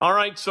All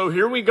right, so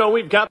here we go.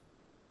 We've got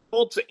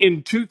Colts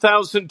in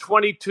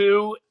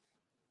 2022.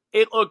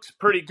 It looks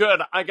pretty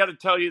good. I got to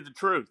tell you the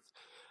truth.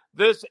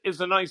 This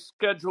is a nice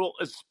schedule,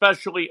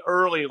 especially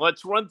early.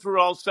 Let's run through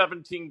all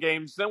 17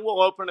 games, then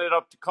we'll open it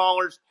up to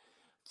callers,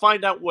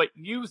 find out what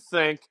you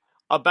think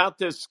about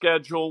this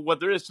schedule,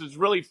 whether this is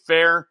really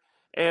fair.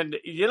 And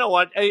you know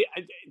what?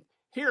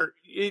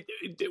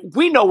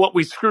 We know what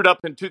we screwed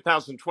up in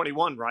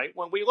 2021, right?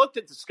 When we looked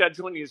at the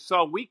schedule and you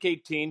saw week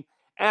 18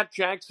 at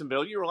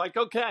Jacksonville, you were like,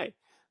 okay,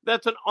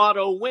 that's an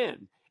auto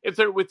win. If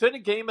they're within a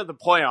game of the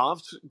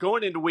playoffs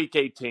going into week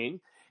 18,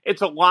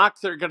 it's a lock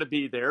they're going to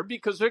be there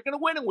because they're going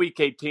to win in week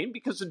 18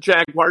 because the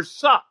Jaguars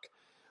suck.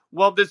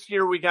 Well, this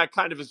year we got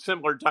kind of a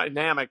similar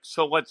dynamic,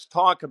 so let's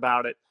talk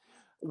about it.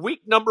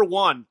 Week number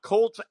one,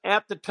 Colts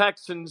at the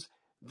Texans.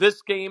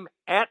 This game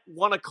at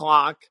 1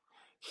 o'clock.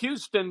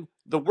 Houston,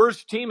 the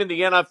worst team in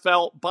the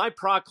NFL by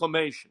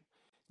proclamation.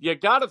 You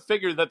got to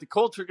figure that the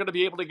Colts are going to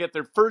be able to get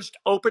their first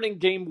opening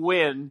game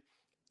win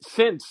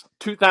since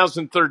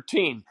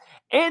 2013.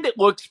 And it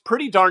looks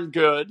pretty darn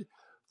good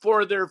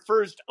for their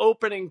first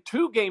opening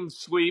two-game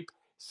sweep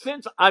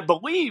since, I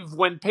believe,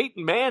 when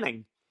Peyton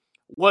Manning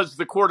was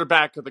the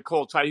quarterback of the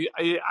Colts. I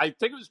think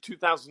it was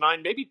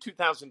 2009, maybe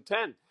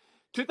 2010.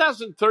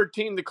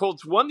 2013, the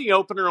Colts won the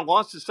opener and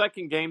lost the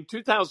second game.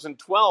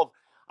 2012,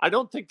 I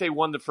don't think they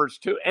won the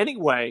first two.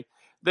 Anyway,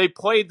 they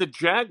played the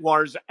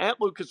Jaguars at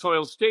Lucas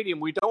Oil Stadium.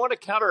 We don't want to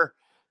count our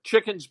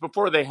chickens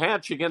before they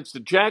hatch against the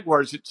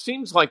Jaguars. It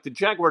seems like the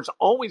Jaguars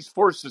always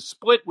force a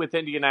split with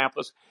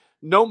Indianapolis,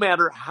 no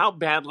matter how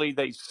badly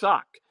they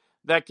suck.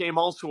 That game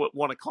also at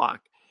 1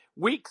 o'clock.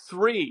 Week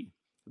three,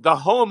 the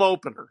home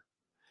opener.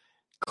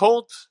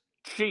 Colts,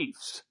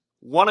 Chiefs,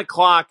 1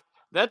 o'clock.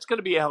 That's going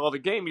to be a hell of a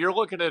game. You're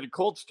looking at a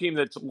Colts team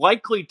that's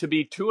likely to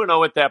be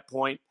 2-0 at that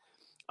point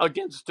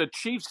against a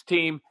Chiefs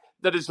team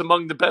that is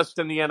among the best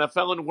in the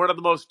NFL and one of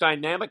the most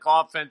dynamic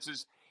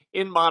offenses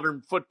in modern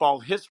football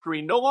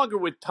history. No longer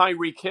with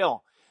Tyreek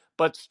Hill,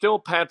 but still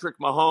Patrick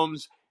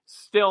Mahomes,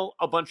 still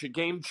a bunch of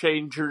game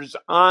changers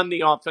on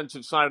the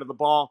offensive side of the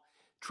ball.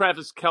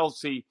 Travis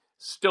Kelce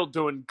still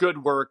doing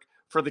good work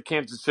for the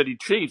Kansas City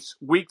Chiefs.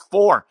 Week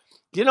four.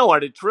 You know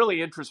what? It's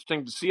really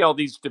interesting to see all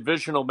these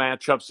divisional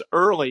matchups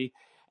early,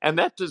 and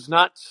that does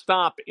not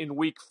stop in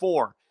week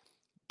four.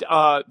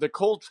 The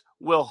Colts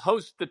will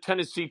host the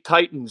Tennessee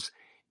Titans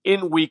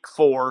in week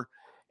four,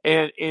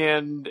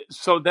 and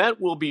so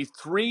that will be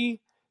three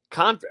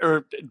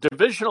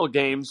divisional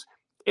games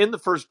in the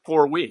first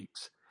 4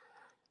 weeks.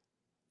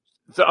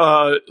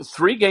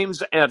 Three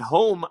games at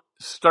home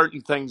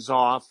starting things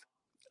off,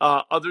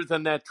 other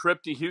than that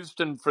trip to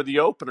Houston for the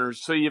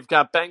openers. So you've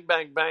got bang,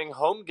 bang, bang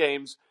home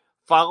games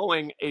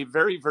following a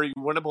very, very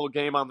winnable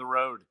game on the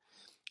road.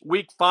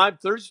 Week five,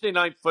 Thursday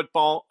night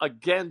football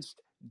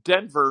against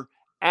Denver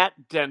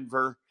at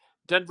Denver.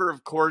 Denver,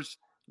 of course,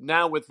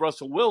 now with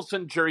Russell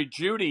Wilson, Jerry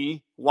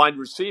Jeudy, wide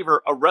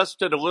receiver,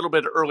 arrested a little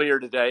bit earlier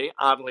today,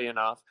 oddly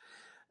enough.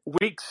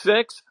 Week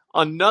six,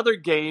 another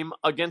game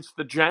against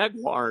the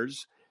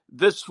Jaguars.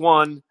 This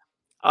one,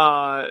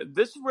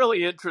 this is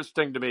really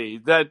interesting to me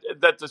that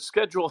the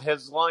schedule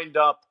has lined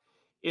up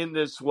in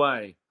this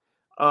way.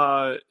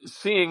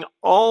 Seeing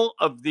all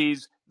of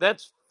these,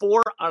 that's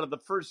 4 out of the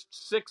first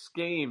 6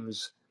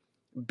 games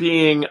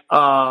being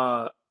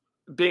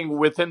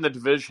within the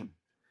division,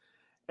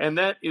 and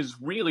that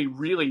is really,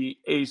 really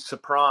a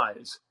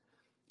surprise.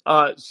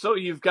 So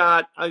you've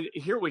got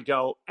here we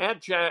go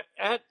at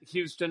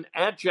Houston,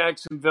 at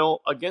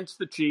Jacksonville, against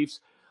the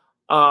Chiefs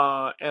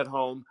at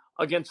home,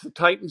 against the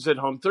Titans at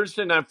home,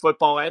 Thursday night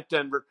football at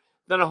Denver,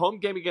 then a home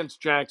game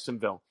against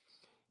Jacksonville.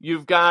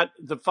 You've got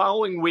the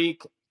following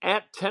week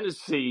at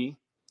Tennessee.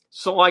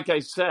 So, like I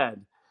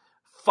said,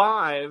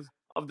 5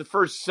 of the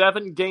first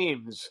 7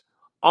 games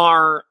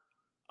are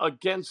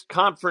against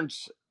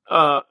conference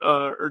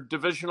or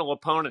divisional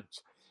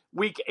opponents.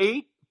 Week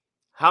 8,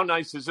 how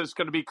nice is this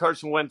going to be?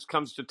 Carson Wentz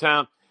comes to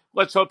town.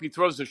 Let's hope he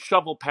throws a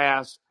shovel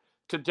pass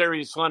to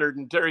Darius Leonard,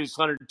 and Darius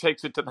Leonard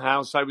takes it to the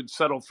house. I would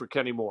settle for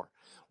Kenny Moore.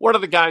 One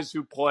of the guys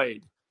who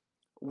played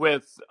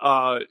with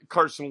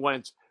Carson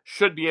Wentz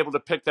should be able to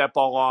pick that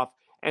ball off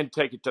and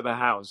take it to the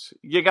house.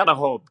 You got to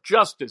hope.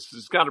 Justice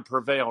has got to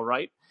prevail,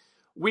 right?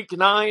 Week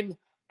 9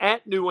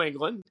 at New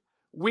England.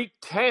 Week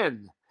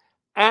 10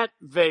 at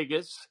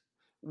Vegas.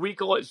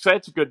 So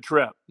that's a good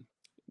trip.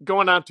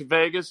 Going out to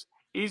Vegas,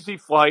 easy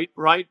flight,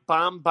 right?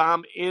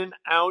 Bomb, in,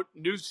 out,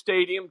 new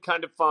stadium,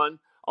 kind of fun.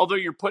 Although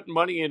you're putting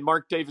money in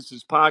Mark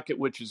Davis's pocket,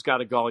 which has got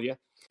to gull you.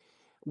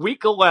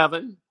 Week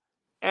 11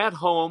 at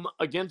home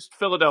against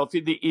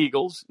Philadelphia, the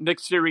Eagles. Nick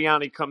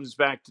Sirianni comes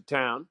back to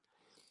town,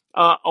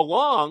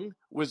 along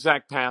with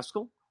Zach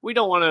Pascal. We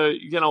don't want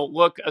to,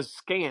 look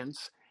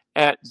askance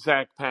at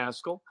Zach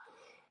Pascal.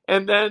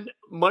 And then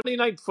Monday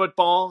Night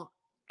Football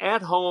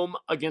at home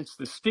against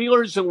the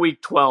Steelers in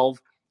Week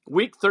 12.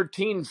 Week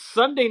 13,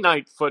 Sunday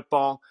Night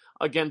Football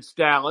against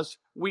Dallas.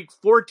 Week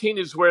 14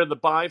 is where the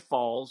bye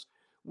falls.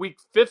 Week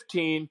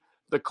 15,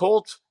 the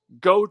Colts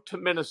go to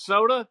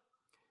Minnesota.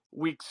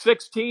 Week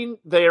 16,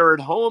 they are at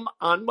home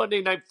on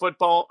Monday Night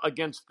Football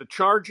against the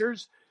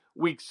Chargers.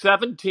 Week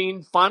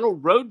 17, final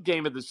road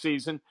game of the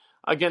season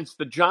against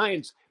the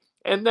Giants.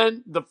 And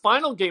then the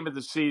final game of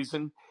the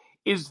season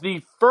is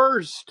the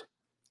first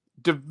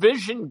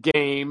division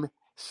game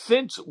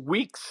since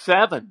week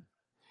 7,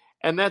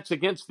 and that's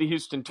against the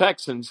Houston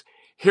Texans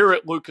here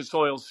at Lucas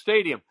Oil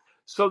Stadium.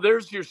 So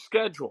there's your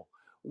schedule.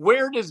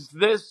 Where does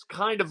this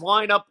kind of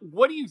line up?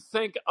 What do you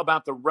think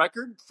about the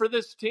record for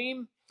this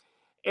team?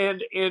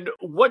 And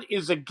what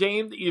is a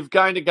game that you've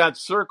kind of got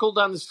circled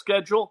on the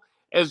schedule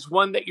as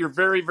one that you're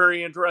very,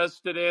 very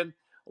interested in?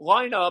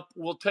 Line up.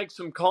 We'll take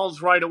some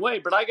calls right away.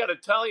 But I got to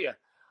tell you,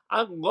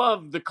 I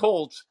love the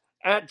Colts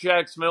at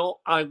Jacksonville.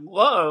 I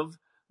love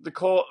the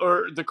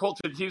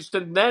Colts at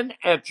Houston, then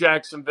at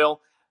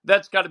Jacksonville.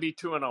 That's got to be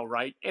 2-0,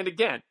 right? And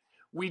again,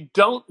 we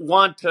don't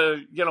want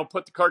to,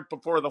 put the cart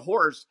before the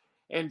horse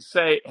and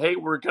say, hey,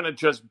 we're going to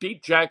just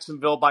beat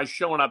Jacksonville by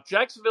showing up.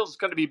 Jacksonville's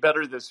going to be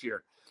better this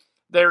year.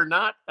 They're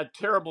not a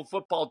terrible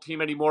football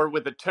team anymore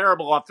with a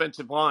terrible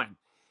offensive line.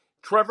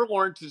 Trevor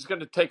Lawrence is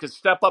going to take a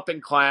step up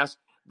in class.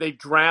 They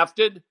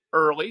drafted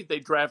early. They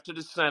drafted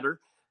a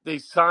center. They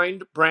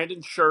signed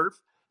Brandon Scherf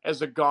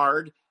as a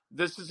guard.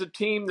 This is a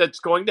team that's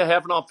going to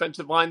have an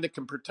offensive line that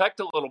can protect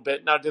a little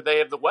bit. Now, do they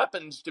have the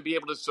weapons to be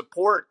able to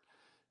support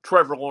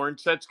Trevor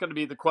Lawrence? That's going to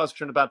be the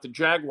question about the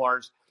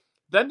Jaguars.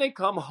 Then they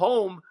come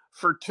home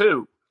for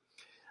 2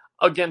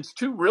 against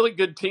 2 really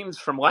good teams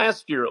from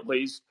last year, at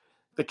least.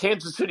 The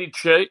Kansas City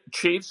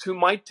Chiefs, who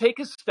might take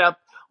a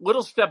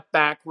little step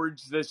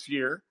backwards this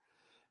year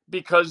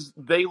because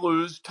they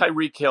lose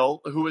Tyreek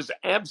Hill, who is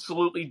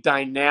absolutely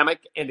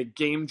dynamic and a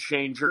game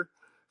changer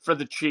for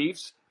the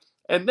Chiefs.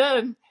 And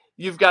then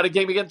you've got a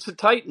game against the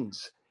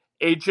Titans.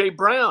 A.J.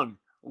 Brown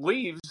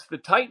leaves. The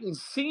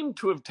Titans seem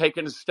to have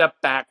taken a step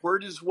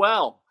backward as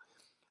well.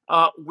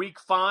 Week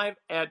 5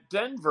 at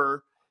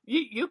Denver,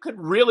 you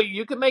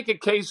can make a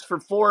case for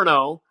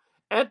 4-0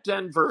 at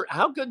Denver.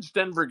 How good's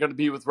Denver going to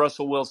be with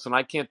Russell Wilson?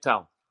 I can't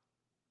tell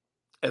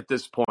at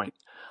this point.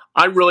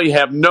 I really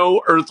have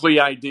no earthly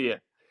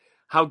idea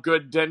how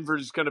good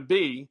Denver's going to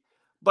be,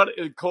 but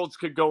Colts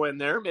could go in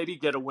there, maybe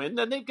get a win.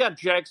 Then they've got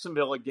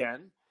Jacksonville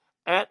again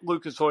at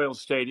Lucas Oil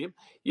Stadium.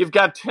 You've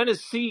got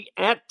Tennessee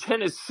at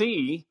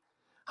Tennessee.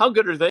 How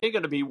good are they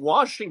going to be?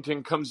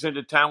 Washington comes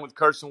into town with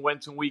Carson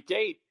Wentz in week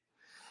 8.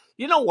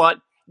 You know what?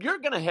 You're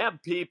going to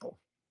have people.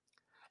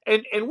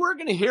 And we're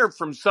going to hear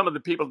from some of the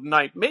people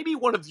tonight. Maybe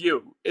one of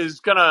you is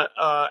going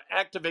to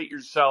activate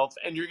yourself,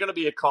 and you're going to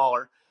be a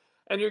caller.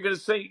 And you're going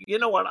to say, you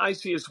know what? I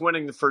see us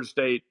winning the first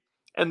 8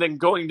 and then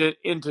going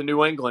into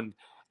New England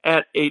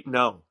at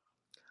 8-0.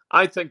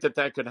 I think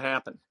that could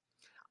happen.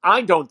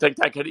 I don't think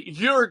that could.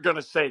 You're going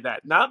to say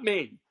that, not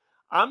me.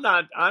 I'm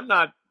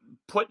not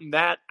putting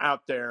that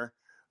out there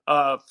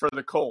for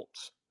the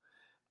Colts.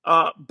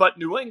 But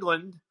New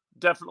England,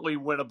 definitely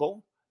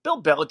winnable.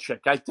 Bill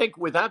Belichick, I think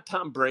without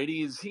Tom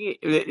Brady, is he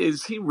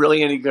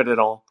really any good at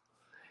all?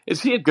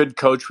 Is he a good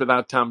coach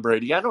without Tom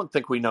Brady? I don't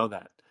think we know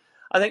that.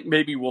 I think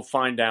maybe we'll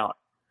find out.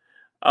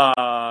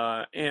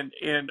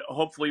 And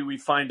hopefully we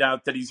find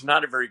out that he's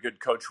not a very good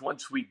coach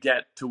once we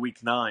get to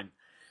week 9.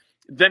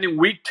 Then in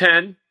week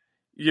 10,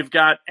 you've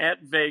got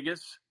at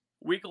Vegas.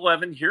 Week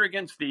 11 here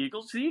against the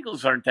Eagles. The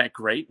Eagles aren't that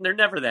great, and they're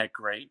never that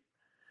great.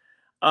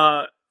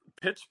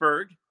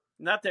 Pittsburgh,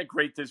 not that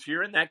great this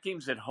year, and that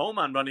game's at home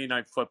on Monday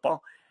Night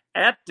Football.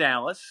 At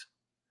Dallas,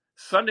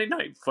 Sunday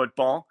Night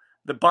Football.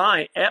 The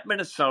bye at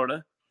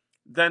Minnesota.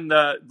 Then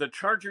the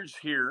Chargers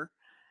here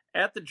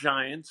at the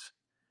Giants.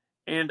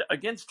 And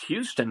against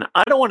Houston,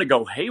 I don't want to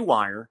go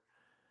haywire,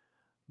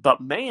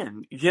 but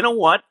man, you know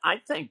what? I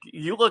think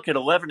you look at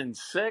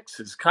 11-6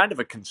 as kind of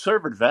a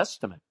conservative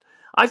estimate.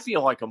 I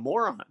feel like a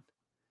moron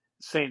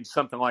saying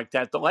something like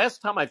that. The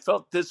last time I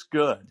felt this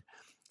good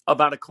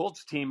about a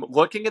Colts team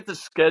looking at the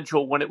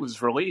schedule when it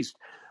was released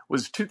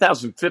was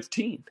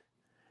 2015.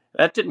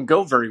 That didn't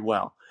go very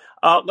well.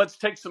 Let's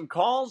take some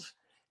calls,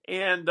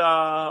 and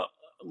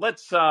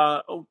let's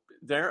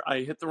there, I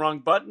hit the wrong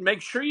button.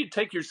 Make sure you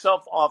take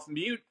yourself off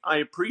mute. I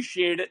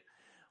appreciate it.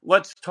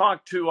 Let's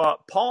talk to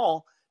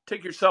Paul.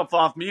 Take yourself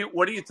off mute.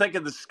 What do you think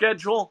of the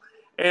schedule,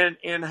 and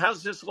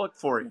how's this look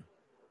for you?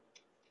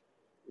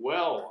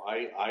 Well,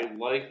 I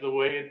like the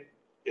way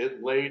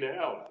it laid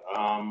out.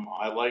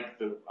 I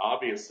like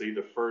obviously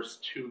the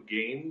first 2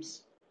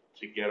 games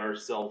to get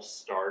ourselves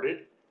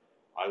started.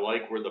 I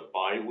like where the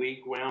bye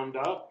week wound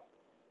up,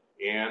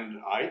 and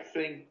I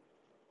think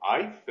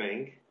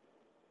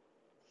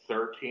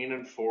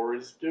 13-4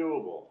 is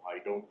doable. I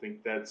don't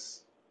think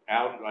that's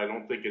out. I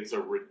don't think it's a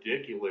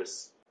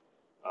ridiculous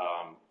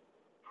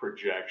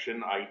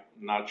projection. I'm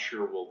not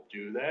sure we'll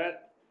do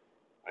that.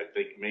 I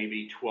think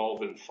maybe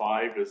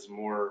 12-5 is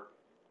more.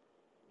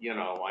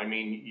 I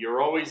mean,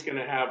 you're always going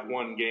to have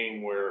one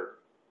game where,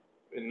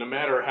 and no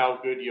matter how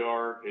good you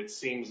are, it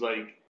seems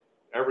like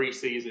every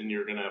season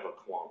you're going to have a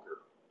clunker.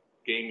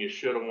 Game you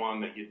should have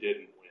won that you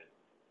didn't win.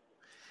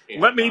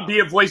 And, let me be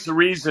a voice of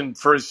reason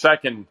for a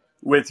second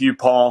with you,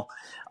 Paul.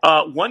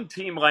 One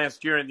team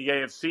last year in the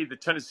AFC, the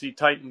Tennessee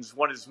Titans,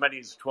 won as many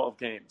as 12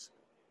 games.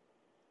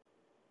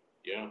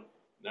 Yeah,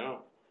 no.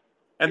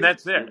 and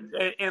that's it.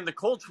 And the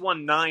Colts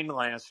won 9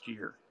 last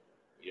year.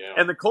 Yeah.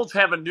 And the Colts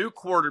have a new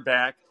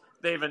quarterback.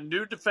 They have a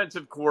new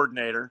defensive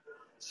coordinator.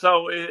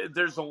 So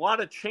there's a lot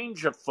of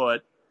change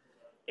afoot.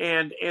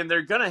 And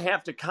they're going to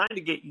have to kind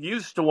of get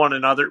used to one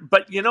another.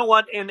 But you know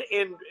what? And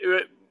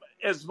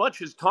as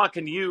much as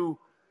talking you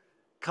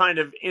kind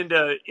of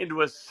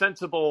into a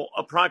sensible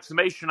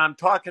approximation, I'm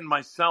talking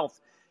myself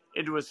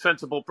into a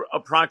sensible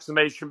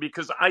approximation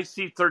because I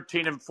see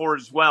 13-4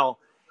 as well,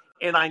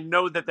 and I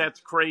know that that's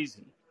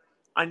crazy.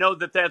 I know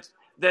that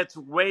that's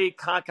way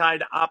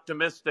cockeyed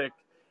optimistic,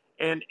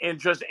 and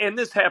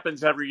this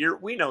happens every year.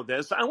 We know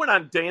this. I went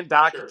on Dan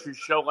Dockett's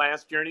show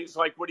last year, and he's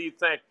like, "What do you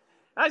think?"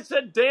 I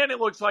said, "Dan, it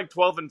looks like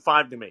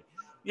 12-5 to me."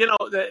 You know,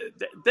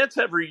 that's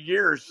every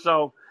year.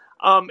 So,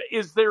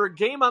 is there a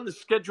game on the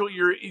schedule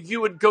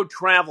you would go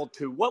travel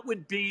to? What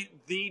would be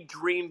the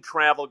dream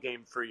travel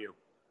game for you?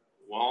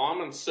 Well,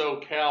 I'm in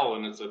SoCal,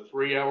 and it's a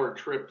 3-hour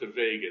trip to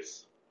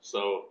Vegas.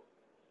 So,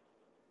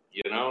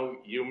 you know,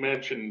 you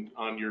mentioned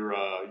on your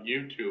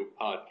YouTube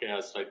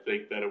podcast, I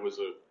think that it was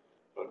a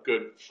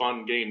good,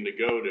 fun game to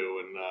go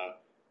to, and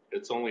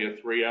it's only a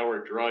 3-hour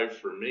drive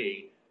for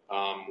me.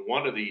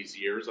 One of these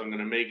years, I'm going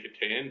to make it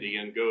to Indy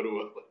and go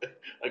to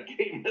a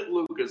game at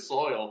Lucas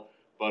Oil.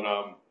 But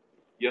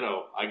you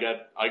know, I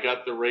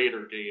got the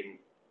Raider game.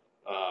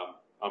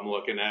 I'm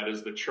looking at.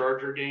 Is the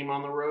Charger game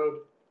on the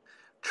road?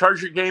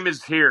 Charger game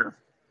is here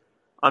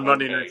on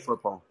Monday Okay. Night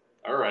Football.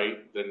 All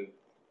right, then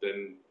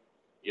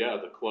yeah,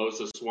 the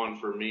closest one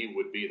for me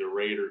would be the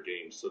Raider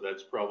game. So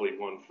that's probably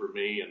one for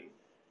me. And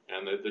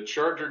the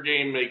Charger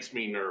game makes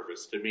me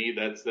nervous. To me,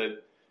 that's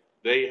that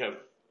they've had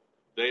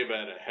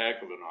a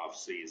heck of an off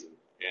season,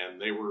 and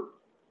they were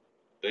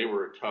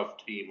a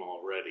tough team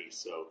already.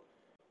 So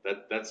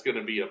that's going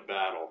to be a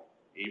battle,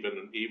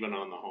 even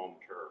on the home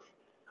turf.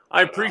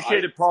 I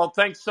appreciate it, Paul.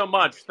 Thanks so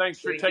much. Thanks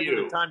for taking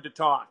the time to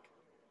talk.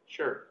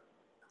 Sure.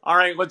 All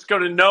right, let's go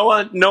to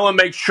Noah. Noah,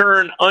 make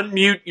sure and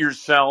unmute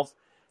yourself.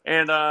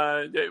 And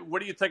what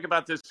do you think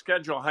about this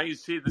schedule? How you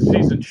see the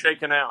season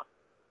shaking out?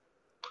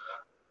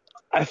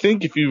 I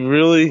think if you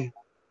really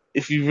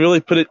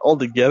put it all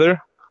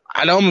together,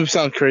 I know I'm going to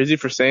sound crazy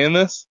for saying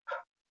this,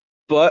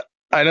 but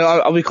I know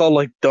I'll be called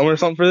like dumb or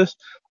something for this,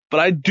 but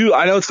I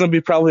know it's going to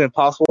be probably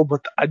impossible,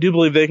 but I do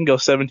believe they can go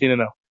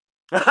 17-0.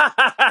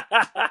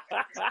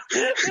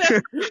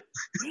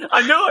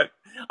 I knew it.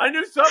 I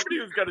knew somebody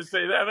was going to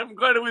say that. I'm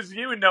glad it was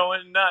you, Noah,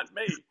 and not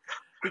me.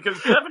 Because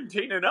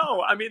 17-0,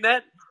 I mean,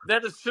 that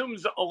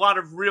assumes a lot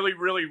of really,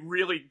 really,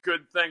 really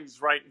good things,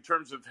 right, in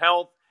terms of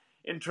health,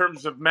 in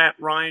terms of Matt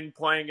Ryan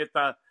playing at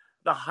the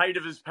height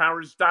of his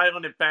powers,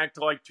 dialing it back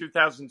to like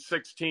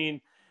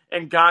 2016,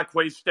 and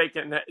Ngakoue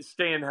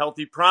staying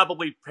healthy,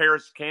 probably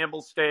Paris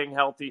Campbell staying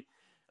healthy,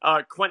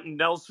 Quentin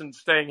Nelson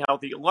staying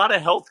healthy. A lot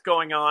of health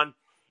going on,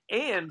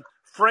 and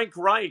Frank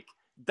Reich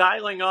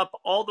dialing up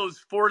all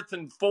those 4th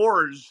and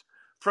 4s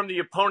from the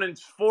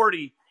opponent's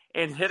 40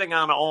 and hitting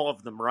on all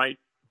of them, right?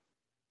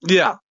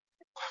 Yeah.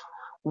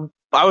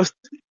 Ngakoue,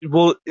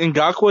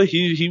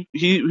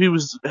 he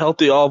was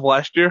healthy all of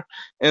last year,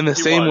 and the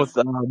same with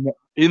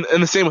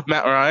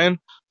Matt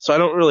Ryan. So I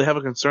don't really have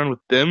a concern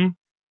with them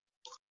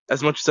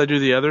as much as I do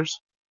the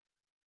others.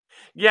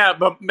 Yeah,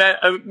 but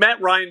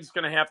Matt Ryan's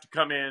going to have to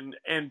come in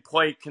and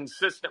play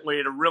consistently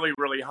at a really,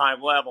 really high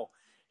level.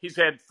 He's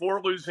had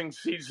 4 losing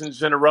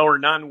seasons in a row or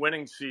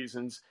non-winning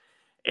seasons,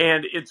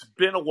 and it's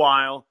been a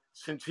while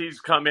since he's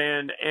come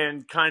in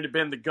and kind of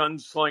been the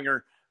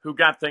gunslinger who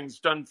got things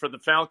done for the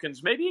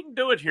Falcons. Maybe he can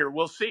do it here.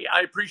 We'll see.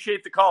 I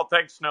appreciate the call.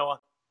 Thanks, Noah.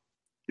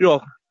 You're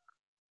welcome.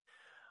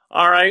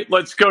 All right,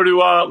 let's go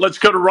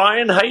to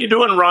Ryan. How you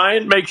doing,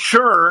 Ryan? Make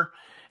sure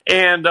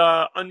and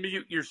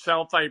unmute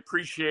yourself. I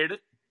appreciate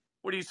it.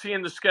 What do you see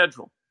in the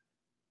schedule?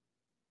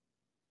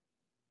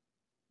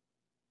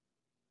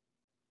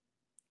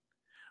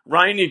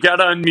 Ryan, you got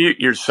to unmute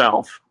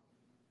yourself.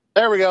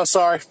 There we go.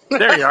 Sorry.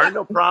 There you are.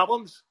 No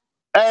problems.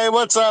 Hey,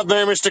 what's up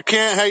there, Mr.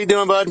 Kent? How you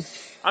doing, bud?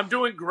 I'm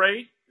doing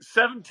great.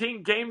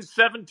 17 games,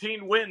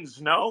 17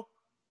 wins. No?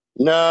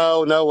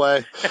 No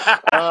way.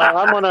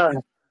 I'm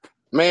gonna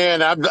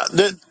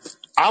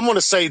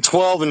say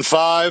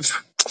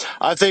 12-5.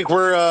 I think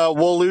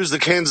we'll lose the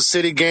Kansas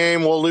City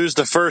game. We'll lose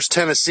the first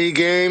Tennessee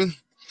game,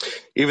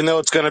 even though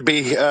it's gonna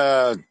be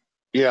they're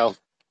both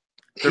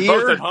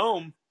at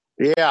home.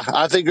 Yeah,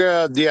 I think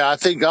we'll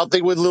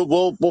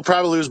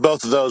probably lose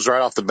both of those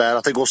right off the bat.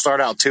 I think we'll start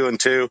out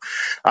 2-2.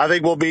 I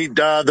think we'll beat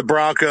the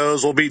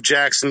Broncos. We'll beat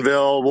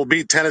Jacksonville. We'll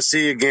beat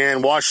Tennessee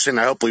again.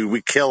 Washington, hopefully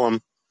we kill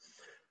them.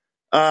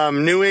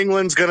 New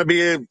England's going to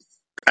be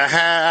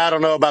I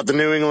don't know about the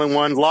New England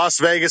one. Las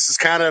Vegas is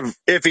kind of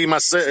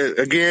iffy.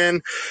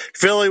 Again,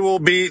 Philly will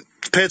beat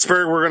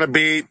Pittsburgh. We're going to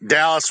beat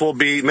Dallas. Will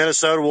beat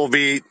Minnesota. Will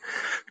beat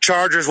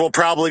Chargers. We're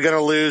probably going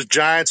to lose.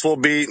 Giants will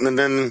beat, and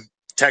then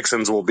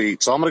Texans will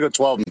beat. So I'm going to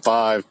go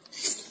 12-5.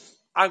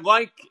 I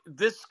like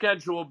this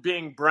schedule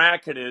being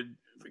bracketed.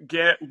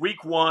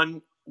 Week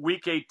 1,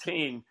 Week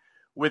 18,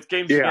 with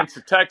games against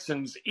the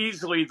Texans,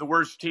 easily the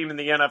worst team in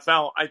the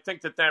NFL. I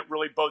think that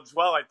really bodes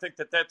well. I think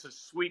that that's a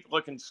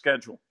sweet-looking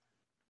schedule.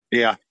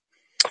 Yeah.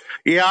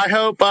 Yeah, I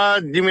hope.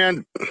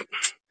 Man,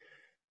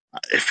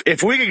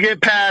 if we could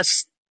get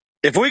past,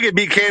 if we could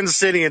beat Kansas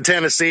City and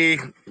Tennessee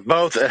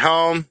both at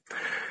home,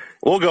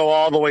 we'll go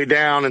all the way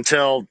down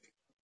until,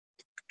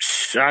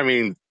 I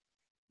mean,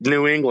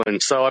 New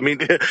England. So I mean,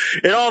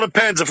 it all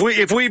depends. If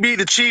we beat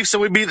the Chiefs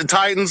and we beat the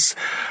Titans,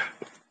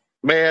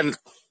 man,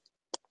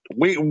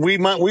 we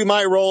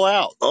might roll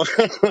out.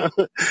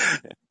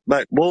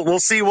 But we'll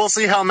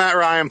see how Matt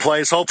Ryan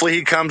plays. Hopefully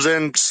he comes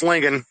in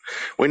slinging.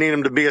 We need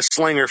him to be a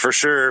slinger for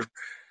sure.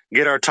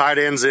 Get our tight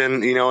ends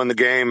in the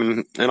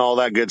game and all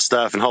that good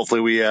stuff. And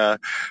hopefully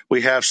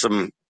we have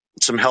some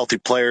healthy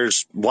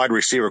players, wide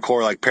receiver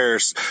core like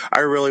Paris. I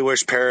really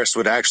wish Paris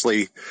would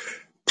actually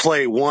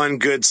play one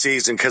good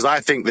season because I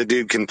think the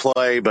dude can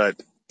play,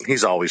 but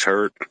he's always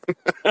hurt.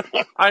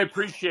 I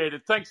appreciate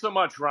it. Thanks so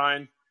much,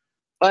 Ryan.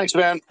 Thanks,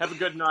 man. Have a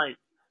good night.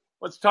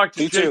 Let's talk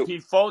to You too.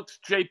 JP, folks.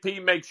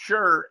 JP, make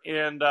sure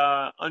and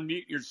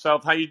unmute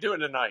yourself. How you doing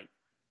tonight?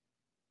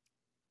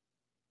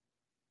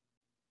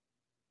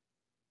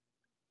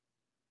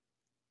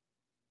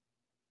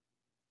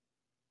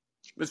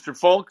 Mr.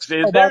 Folks,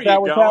 there About you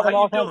that, was go. How having you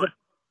all kinds doing? of.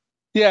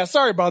 Yeah,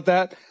 sorry about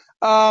that.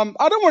 I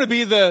don't want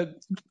to be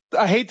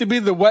I hate to be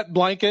the wet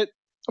blanket,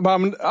 but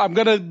I'm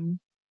going to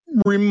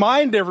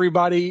remind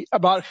everybody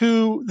about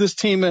who this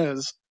team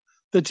is.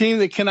 The team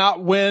that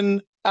cannot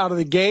win out of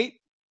the gate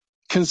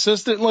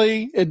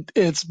consistently.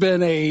 It's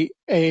been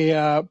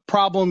a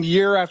problem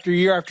year after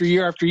year after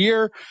year after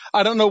year.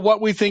 I don't know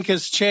what we think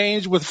has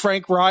changed with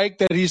Frank Reich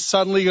that he's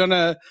suddenly going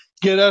to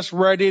get us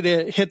ready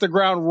to hit the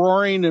ground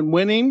roaring and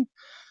winning.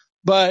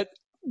 But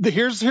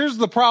here's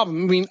the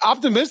problem. I mean,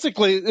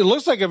 optimistically, it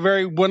looks like a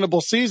very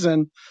winnable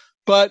season.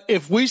 But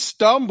if we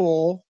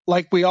stumble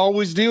like we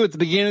always do at the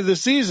beginning of the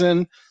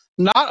season,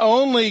 not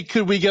only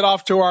could we get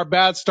off to our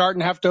bad start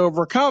and have to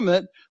overcome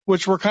it,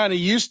 which we're kind of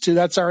used to,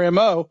 that's our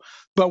MO,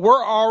 but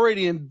we're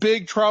already in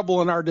big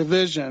trouble in our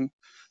division.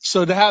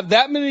 So to have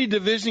that many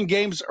division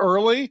games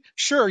early,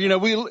 sure,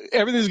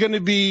 everything's going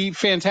to be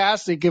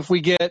fantastic if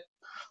we get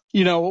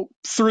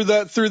through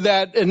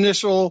that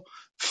initial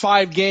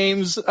 5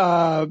 games,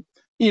 and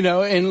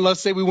let's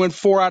say we win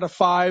 4 out of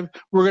 5,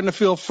 we're going to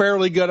feel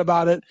fairly good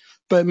about it.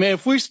 But man,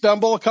 if we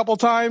stumble a couple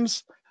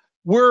times,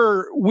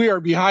 we are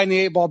behind the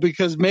 8 ball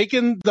because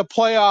making the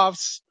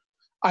playoffs,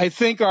 I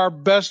think our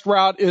best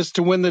route is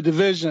to win the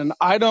division.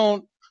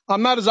 I'm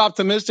not as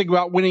optimistic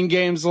about winning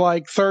games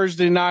like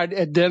Thursday night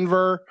at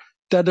Denver.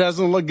 That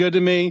doesn't look good to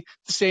me.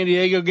 The San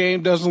Diego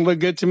game doesn't look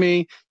good to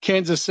me.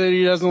 Kansas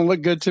City doesn't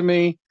look good to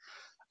me.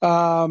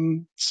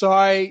 So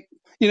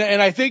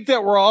and I think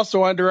that we're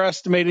also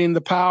underestimating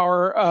the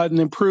power and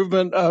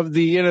improvement of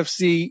the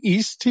NFC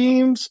East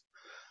teams.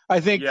 I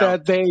think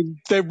that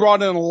they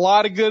brought in a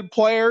lot of good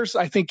players.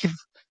 I think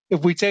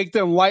if we take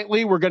them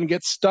lightly, we're going to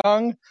get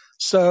stung.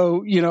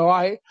 So,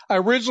 I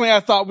originally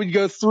thought we'd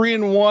go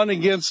 3-1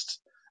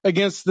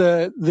 against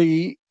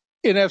the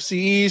NFC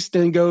East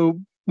and go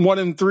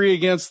 1-3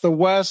 against the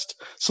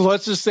West. So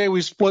let's just say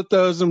we split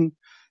those and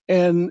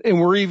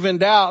we're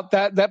evened out.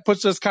 That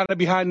puts us kind of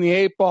behind the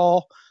 8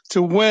 ball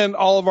to win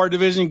all of our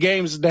division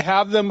games. To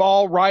have them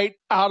all right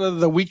out of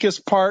the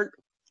weakest part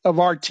of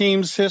our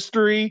team's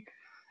history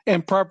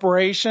and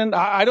preparation.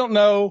 I don't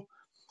know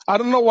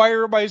why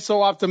everybody's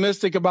so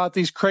optimistic about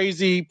these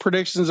crazy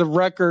predictions of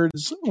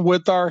records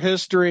with our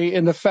history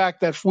and the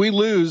fact that if we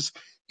lose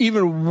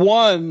even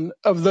one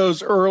of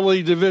those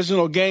early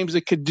divisional games,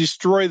 it could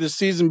destroy the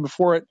season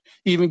before it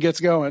even gets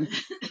going.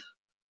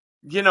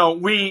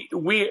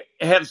 We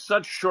have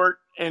such short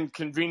and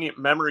convenient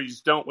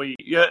memories, don't we?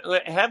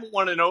 Haven't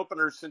won an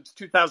opener since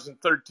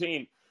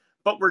 2013,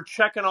 but we're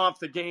checking off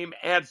the game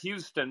at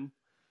Houston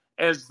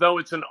as though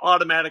it's an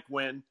automatic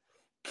win.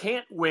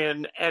 Can't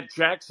win at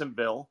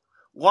Jacksonville.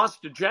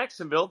 Lost to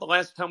Jacksonville the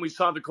last time we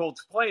saw the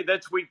Colts play.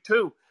 That's week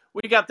 2.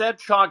 We got that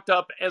chalked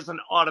up as an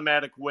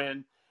automatic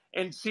win.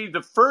 And see,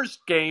 the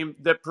first game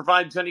that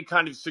provides any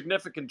kind of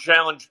significant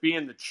challenge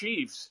being the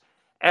Chiefs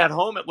at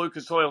home at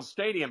Lucas Oil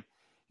Stadium.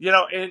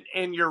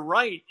 And you're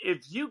right.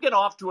 If you get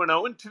off to an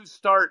 0-2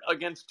 start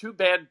against 2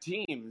 bad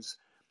teams,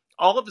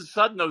 all of a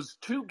sudden those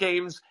 2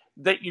 games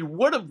that you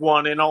would have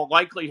won in all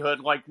likelihood,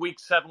 like week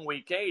 7,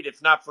 week 8,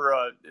 if not for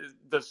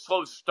the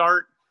slow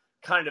start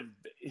kind of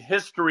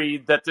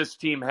history that this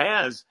team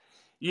has,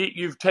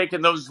 you've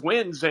taken those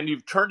wins and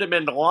you've turned them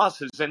into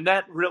losses, and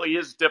that really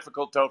is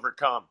difficult to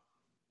overcome.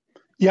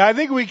 Yeah, I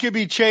think we could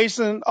be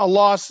chasing a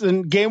loss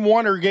in game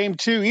 1 or game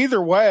 2.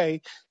 Either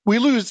way, we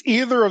lose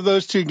either of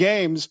those 2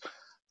 games.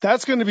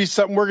 That's going to be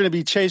something we're going to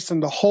be chasing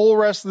the whole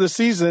rest of the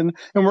season,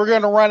 and we're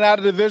going to run out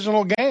of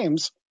divisional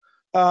games,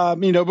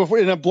 before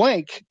in a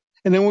blink.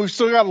 And then we've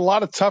still got a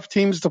lot of tough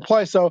teams to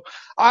play. So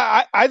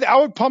I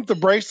would pump the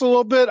brakes a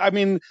little bit. I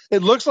mean,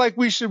 it looks like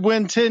we should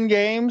win 10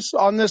 games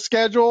on this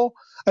schedule.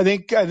 I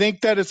think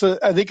that it's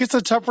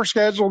a tougher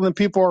schedule than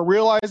people are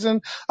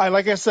realizing.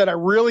 Like I said, I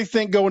really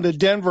think going to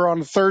Denver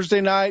on a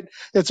Thursday night,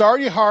 it's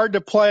already hard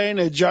to play and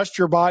adjust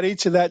your body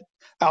to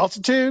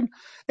altitude,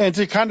 and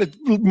to kind of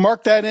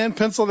mark that in,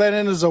 pencil that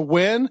in as a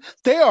win.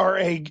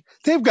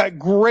 They've got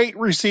great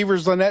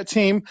receivers on that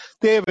team.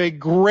 They have a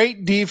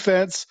great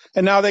defense,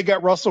 and now they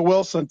got Russell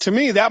Wilson. To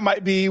me, that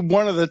might be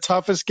one of the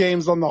toughest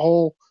games on the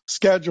whole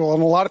schedule,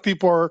 and a lot of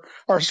people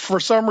are for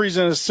some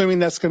reason assuming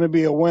that's going to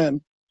be a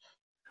win.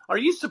 Are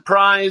you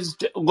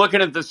surprised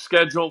looking at the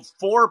schedule?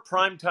 4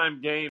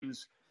 primetime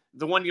games,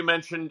 the one you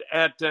mentioned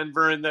at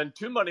Denver, and then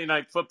 2 Monday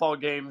Night Football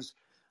games,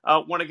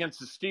 one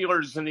against the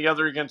Steelers and the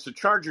other against the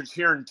Chargers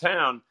here in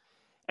town.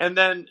 And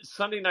then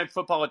Sunday Night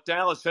Football at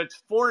Dallas. That's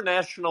 4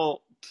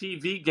 national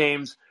TV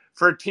games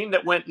for a team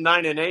that went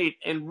 9-8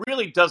 and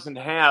really doesn't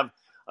have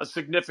a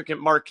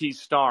significant marquee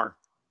star.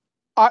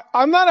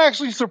 I'm not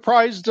actually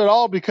surprised at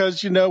all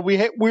because,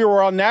 we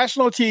were on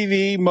national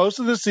TV most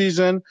of the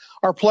season.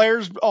 Our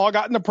players all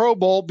got in the Pro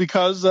Bowl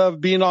because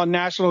of being on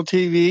national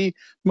TV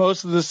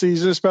most of the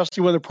season,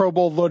 especially when the Pro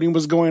Bowl voting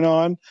was going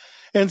on.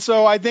 And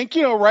so I think,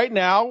 right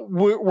now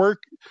we're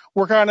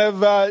kind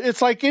of,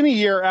 it's like any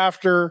year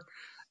after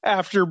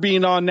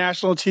being on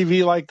national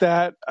TV like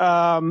that.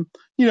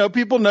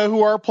 People know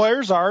who our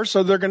players are,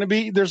 so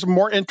there's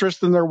more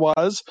interest than there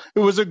was.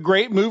 It was a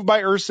great move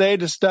by Irsay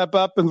to step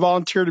up and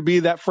volunteer to be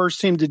that first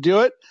team to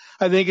do it.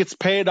 I think it's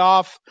paid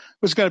off.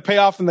 It's going to pay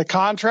off in the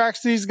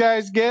contracts these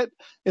guys get.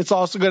 It's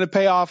also going to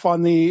pay off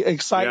on the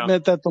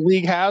excitement that the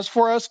league has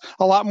for us,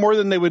 a lot more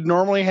than they would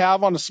normally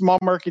have on a small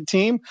market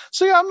team.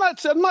 So yeah,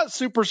 I'm not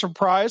super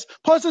surprised.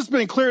 Plus, it's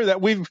been clear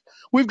that we've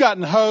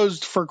gotten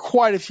hosed for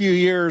quite a few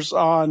years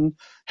on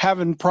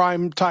having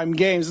prime time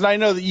games, and I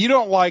know that you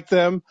don't like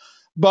them.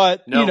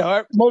 But,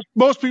 No.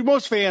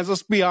 most fans,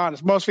 let's be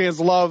honest, most fans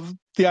love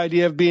the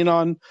idea of being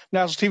on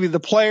national TV.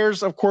 The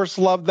players, of course,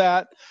 love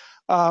that.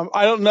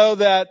 I don't know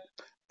that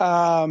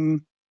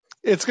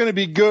it's going to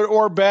be good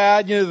or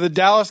bad. The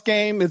Dallas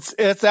game,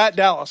 it's at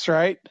Dallas,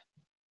 right?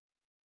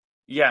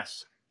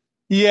 Yes.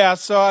 Yeah,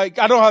 so I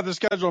don't have the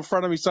schedule in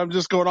front of me, so I'm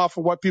just going off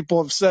of what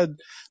people have said.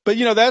 But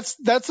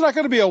that's not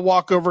going to be a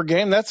walkover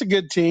game. That's a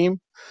good team.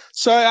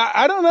 So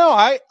I don't know.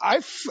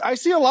 I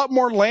see a lot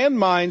more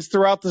landmines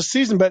throughout the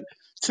season, but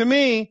to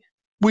me,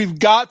 we've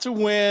got to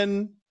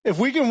win. If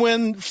we can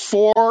win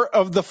 4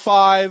 of the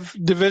 5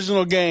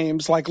 divisional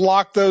games, like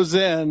lock those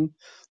in,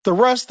 the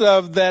rest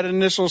of that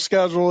initial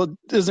schedule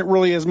isn't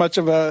really as much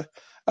of a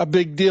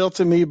big deal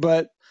to me.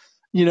 But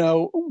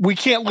we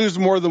can't lose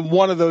more than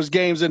one of those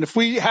games. And if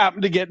we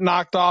happen to get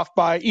knocked off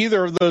by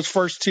either of those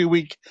first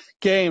 2-week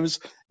games,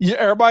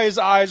 everybody's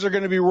eyes are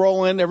going to be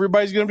rolling.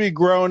 Everybody's going to be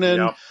groaning.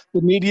 Yep.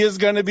 The media is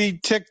going to be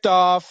ticked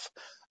off.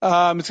 It's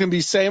going to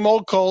be same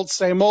old Colts,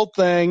 same old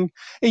thing.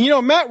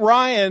 And, Matt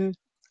Ryan,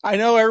 I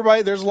know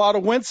there's a lot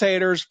of Wentz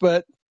haters,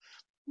 but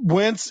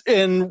Wentz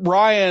and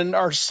Ryan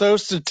are so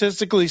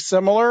statistically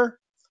similar.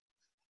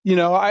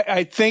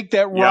 I think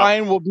that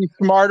Ryan will be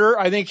smarter.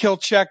 I think he'll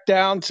check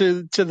down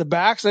to the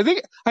backs. I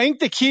think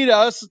the key to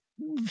us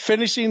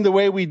finishing the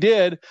way we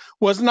did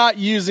was not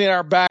using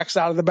our backs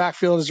out of the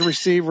backfield as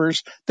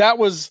receivers. That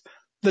was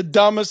the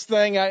dumbest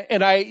thing.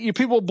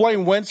 People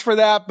blame Wentz for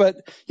that, but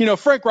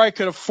Frank Reich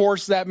could have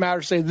forced that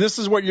matter. Say, this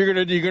is what you're going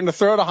to do. You're going to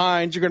throw to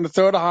Hines. You're going to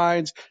throw to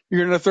Hines.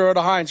 You're going to throw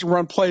to Hines and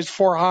run plays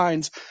for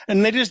Hines.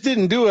 And they just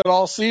didn't do it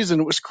all season.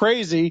 It was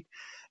crazy.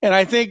 And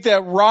I think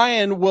that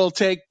Ryan will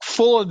take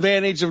full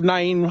advantage of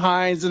Nyheim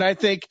Hines. And I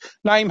think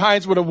Nyheim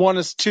Hines would have won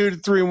us 2 to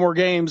 3 more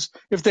games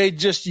if they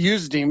just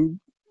used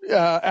him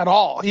at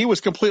all. He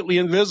was completely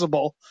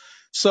invisible.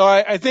 So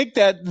I think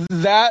that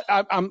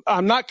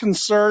I'm not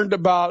concerned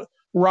about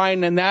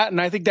Ryan and that.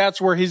 And I think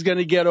that's where he's going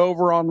to get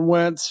over on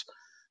Wentz.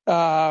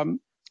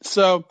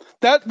 So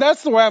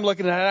that's the way I'm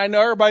looking at it. I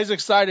know everybody's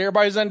excited.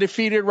 Everybody's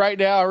undefeated right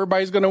now.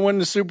 Everybody's going to win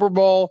the Super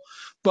Bowl.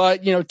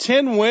 But,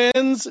 10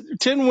 wins,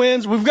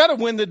 we've got to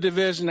win the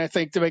division, I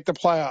think, to make the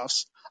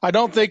playoffs. I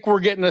don't think we're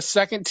getting a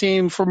second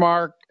team from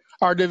our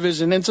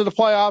division into the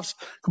playoffs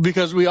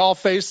because we all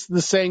face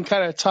the same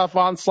kind of tough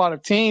onslaught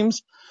of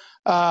teams.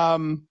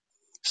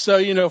 So,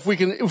 if we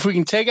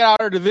can take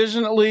out our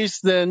division at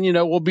least, then,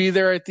 we'll be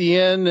there at the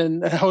end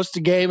and host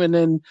a game, and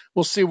then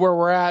we'll see where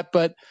we're at.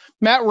 But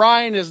Matt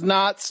Ryan is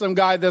not some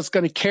guy that's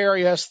going to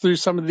carry us through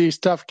some of these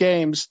tough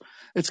games.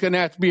 It's going to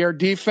have to be our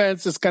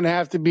defense. It's going to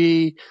have to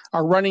be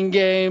our running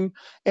game,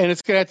 and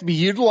it's going to have to be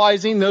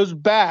utilizing those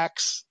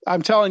backs.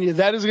 I'm telling you,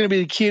 that is going to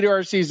be the key to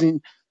our season,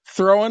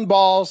 throwing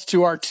balls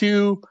to our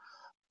 2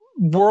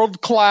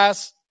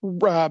 world-class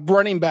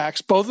running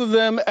backs. Both of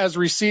them as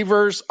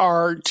receivers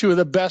are 2 of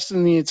the best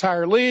in the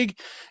entire league,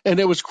 and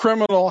it was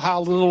criminal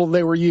how little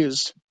they were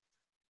used.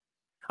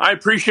 I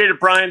appreciate it,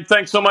 Brian.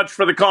 Thanks so much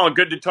for the call.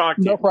 Good to talk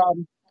to you. No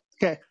problem.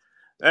 Okay.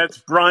 That's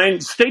Brian,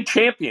 state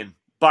champion,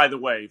 by the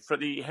way, for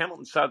the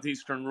Hamilton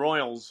Southeastern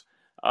Royals.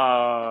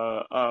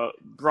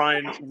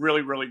 Brian,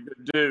 really, really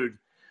good dude.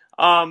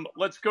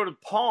 Let's go to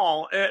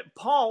Paul.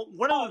 Paul,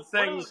 one of the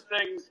things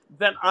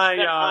that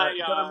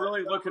I'm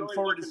really looking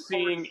forward to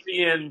seeing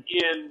in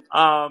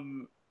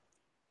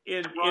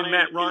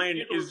Matt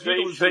Ryan is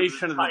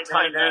utilization of the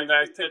tight end.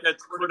 I think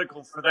that's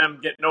critical for them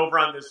getting over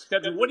on this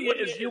schedule.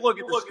 As you look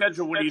at the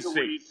schedule, what do you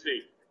see?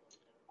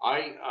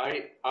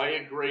 I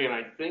agree, and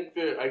I think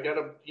that I got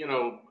to,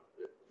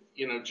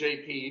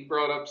 JP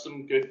brought up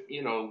some good,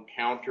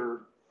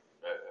 counter,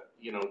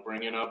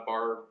 bringing up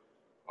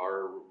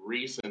our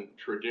recent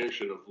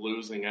tradition of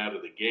losing out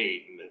of the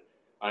gate, and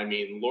I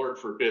mean, Lord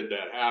forbid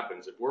that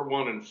happens. If we're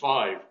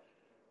 1-5,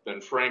 then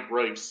Frank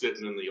Reich's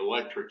sitting in the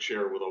electric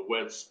chair with a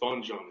wet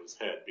sponge on his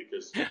head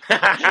because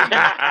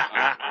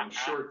I'm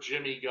sure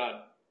Jimmy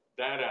got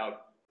that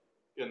out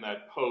in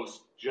that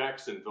post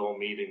Jacksonville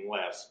meeting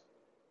last,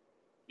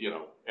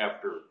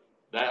 after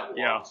that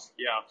loss.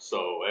 Yeah.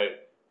 So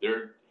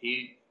the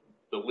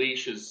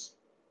leash is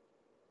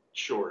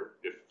short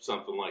if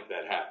something like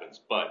that happens.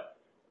 But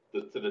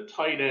to the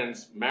tight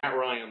ends, Matt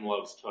Ryan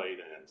loves tight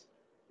ends.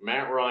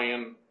 Matt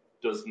Ryan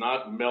does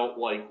not melt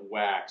like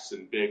wax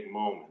in big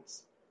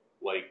moments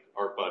like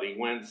our buddy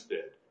Wentz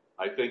did.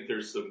 I think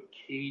there's some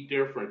key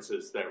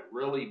differences that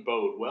really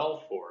bode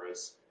well for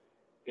us,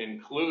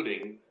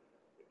 including,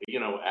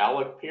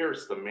 Alec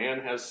Pierce. The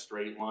man has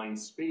straight line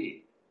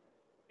speed.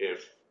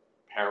 If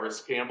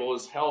Paris Campbell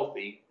is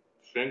healthy,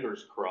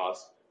 fingers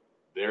crossed,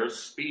 there's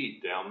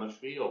speed down the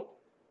field.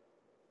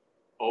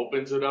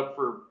 Opens it up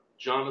for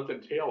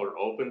Jonathan Taylor,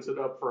 opens it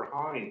up for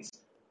Hines.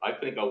 I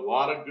think a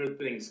lot of good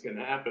things can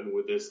happen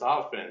with this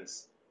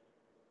offense,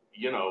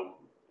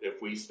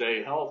 if we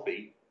stay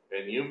healthy.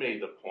 And you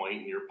made the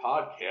point in your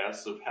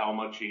podcast of how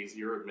much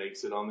easier it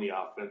makes it on the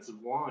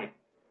offensive line.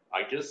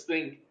 I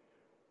think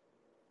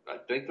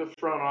the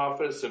front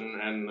office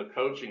and the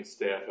coaching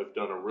staff have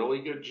done a really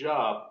good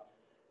job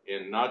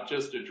in not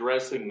just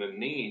addressing the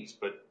needs,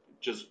 but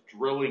just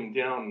drilling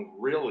down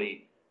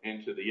really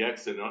into the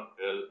X and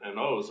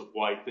O's of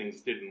why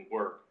things didn't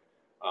work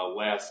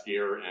last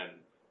year and,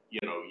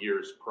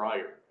 years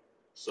prior.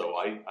 So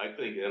I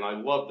think, and I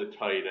love the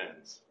tight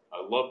ends.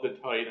 I love the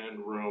tight end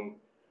room.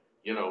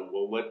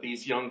 We'll let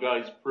these young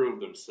guys prove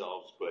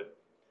themselves. But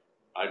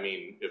I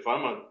mean, if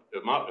I'm a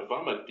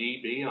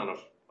DB on a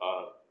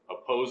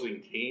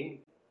opposing team,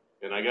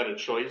 and I got a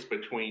choice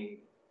between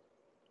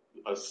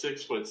a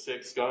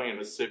 6'6" guy and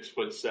a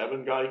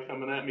 6'7" guy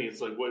coming at me,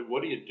 it's like,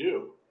 what do you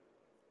do?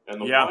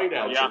 And the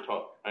wideouts are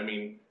tough. I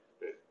mean,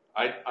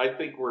 I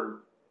think we're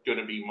going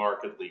to be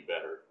markedly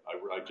better.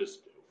 I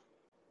just do.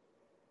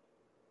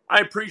 I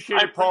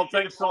appreciate it, Paul.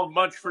 Thanks so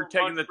much for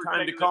taking the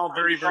time to call.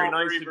 Very, very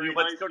nice of you.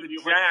 Let's go to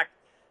Jack.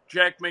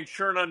 Jack, make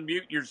sure and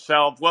unmute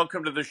yourself.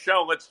 Welcome to the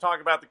show. Let's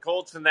talk about the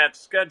Colts and that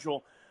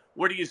schedule.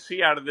 What do you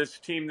see out of this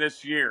team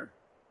this year?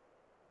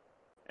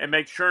 And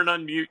make sure and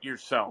unmute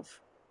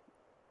yourself.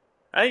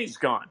 Hey, he's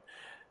gone.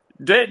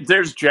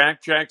 There's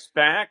Jack. Jack's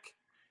back.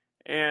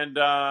 And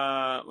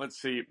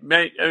let's see.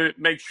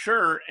 Make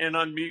sure and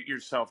unmute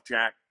yourself,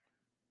 Jack.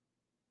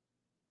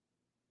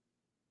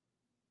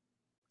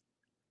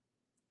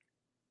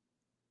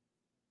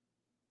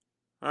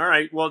 All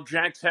right. Well,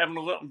 Jack's having a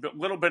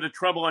little bit of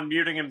trouble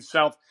unmuting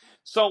himself.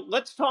 So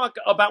let's talk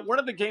about one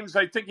of the games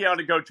I think you ought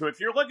to go to. If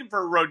you're looking for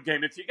a road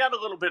game, if you got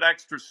a little bit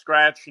extra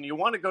scratch and you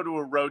want to go to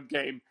a road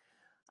game,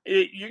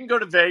 you can go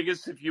to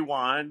Vegas if you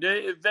want.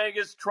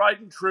 Vegas, tried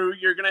and true.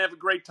 You're going to have a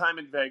great time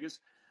in Vegas.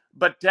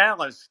 But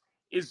Dallas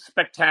is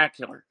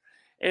spectacular.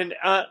 And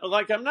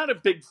I'm not a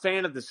big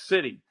fan of the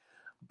city,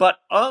 but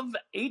of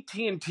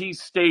AT&T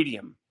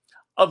Stadium,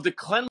 of the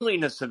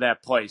cleanliness of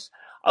that place,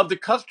 of the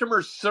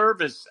customer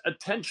service,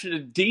 attention to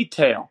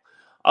detail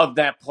of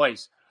that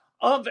place.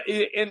 And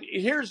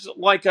here's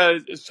like a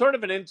sort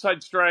of an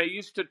inside story. I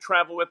used to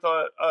travel with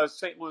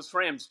St. Louis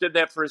Rams, did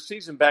that for a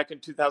season back in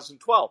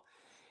 2012.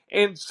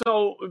 And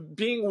so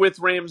being with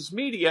Rams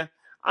media,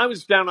 I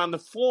was down on the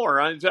floor.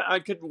 I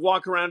could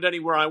walk around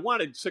anywhere I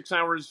wanted 6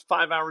 hours,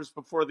 5 hours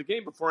before the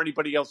game, before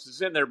anybody else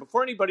is in there.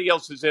 Before anybody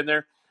else is in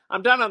there,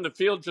 I'm down on the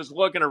field just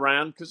looking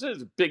around because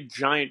it's a big,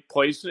 giant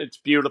place and it's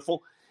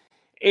beautiful.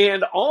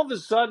 And all of a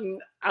sudden,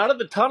 out of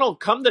the tunnel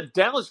come the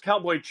Dallas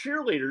Cowboy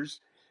cheerleaders,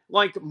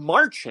 like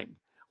marching.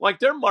 Like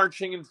they're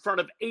marching in front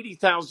of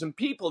 80,000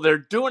 people. They're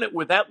doing it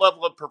with that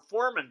level of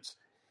performance.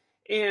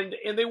 And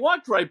they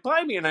walked right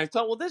by me, and I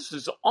thought, well, this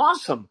is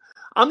awesome.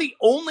 I'm the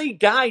only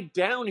guy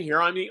down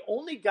here. I'm the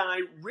only guy,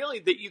 really,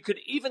 that you could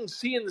even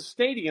see in the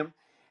stadium.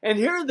 And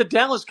here are the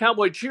Dallas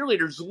Cowboy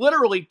cheerleaders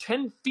literally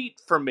 10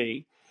 feet from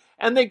me.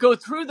 And they go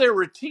through their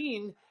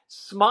routine,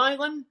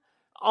 smiling,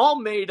 all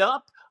made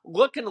up,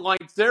 looking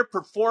like they're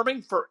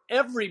performing for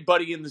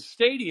everybody in the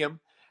stadium.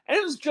 And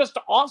it was just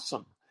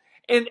awesome.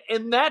 And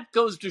that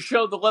goes to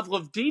show the level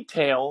of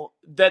detail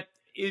that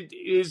it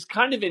is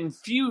kind of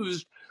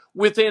infused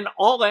within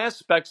all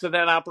aspects of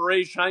that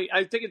operation.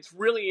 I think it's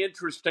really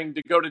interesting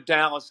to go to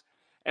Dallas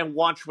and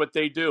watch what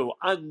they do.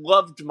 I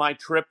loved my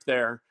trip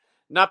there,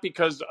 not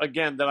because,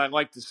 again, that I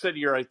like the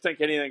city or I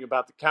think anything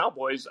about the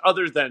Cowboys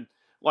other than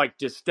like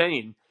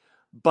disdain.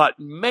 But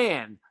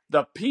man,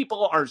 the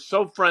people are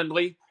so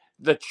friendly.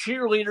 The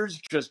cheerleaders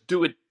just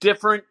do it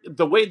different.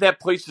 The way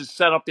that place is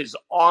set up is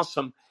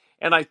awesome.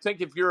 And I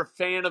think if you're a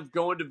fan of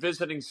going to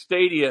visiting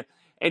stadia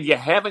and you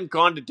haven't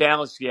gone to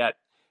Dallas yet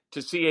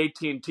to see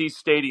AT&T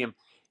Stadium,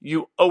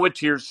 you owe it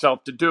to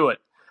yourself to do it.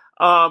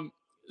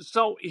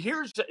 So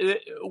here's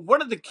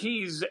one of the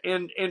keys,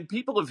 and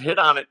people have hit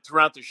on it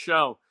throughout the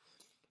show.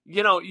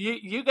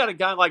 You got a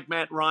guy like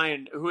Matt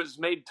Ryan who has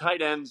made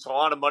tight ends a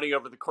lot of money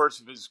over the course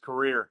of his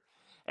career.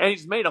 And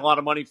he's made a lot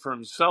of money for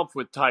himself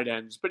with tight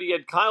ends. But he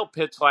had Kyle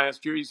Pitts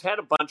last year. He's had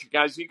a bunch of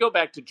guys. You go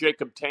back to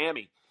Jacob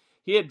Tammy.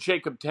 He had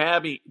Jacob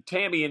Tammy,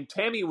 and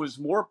Tammy was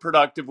more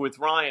productive with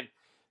Ryan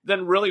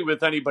than really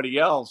with anybody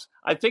else.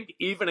 I think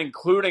even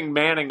including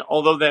Manning,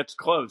 although that's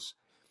close.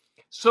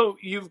 So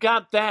you've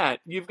got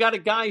that. You've got a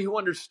guy who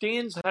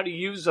understands how to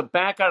use a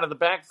back out of the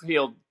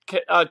backfield.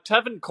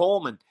 Tevin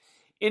Coleman,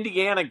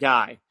 Indiana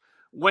guy,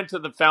 went to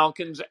the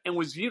Falcons and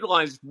was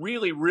utilized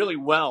really, really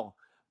well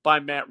by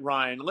Matt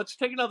Ryan. Let's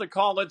take another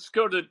call. Let's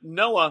go to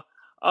Noah.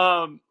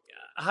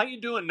 How you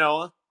doing,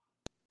 Noah?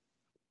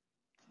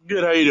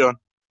 Good. How you doing?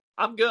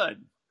 I'm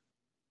good.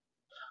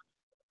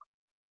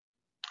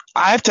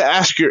 I have to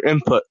ask your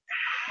input.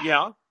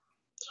 Yeah.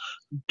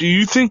 Do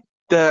you think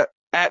that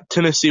at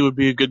Tennessee would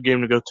be a good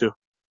game to go to?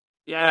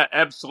 Yeah,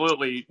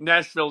 absolutely.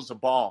 Nashville's a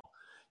ball.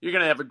 You're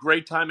going to have a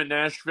great time in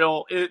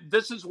Nashville.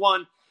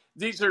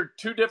 These are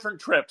two different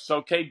trips,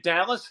 okay?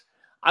 Dallas,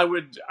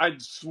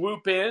 I'd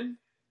swoop in.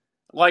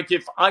 Like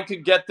if I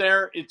could get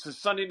there, it's a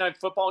Sunday night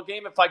football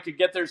game. If I could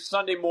get there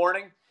Sunday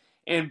morning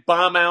and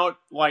bomb out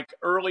like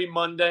early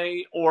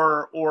Monday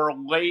or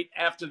late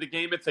after the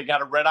game, if they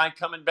got a red eye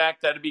coming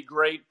back, that'd be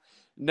great.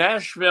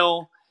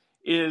 Nashville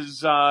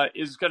is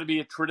going to be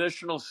a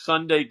traditional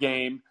Sunday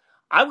game.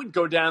 I would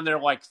go down there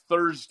like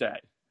Thursday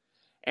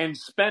and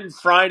spend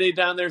Friday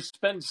down there,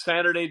 spend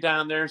Saturday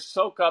down there,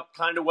 soak up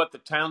kind of what the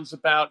town's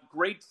about.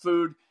 Great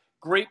food,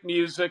 great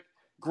music,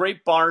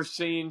 great bar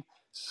scene.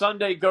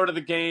 Sunday, go to the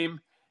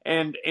game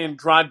and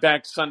drive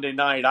back Sunday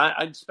night.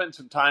 I'd spend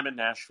some time in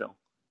Nashville.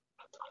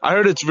 I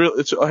heard it's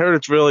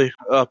really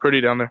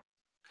pretty down there.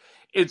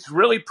 It's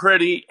really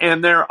pretty,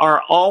 and there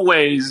are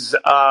always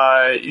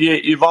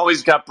you've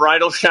always got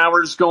bridal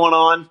showers going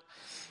on,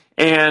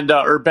 and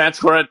or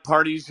bachelorette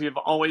parties. You've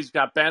always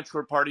got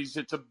bachelor parties.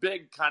 It's a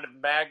big kind of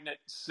magnet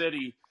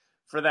city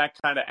for that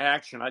kind of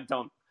action. I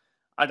don't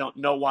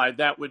know why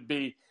that wouldn't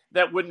be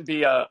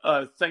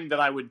a thing that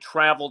I would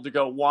travel to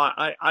go watch.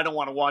 I don't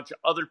want to watch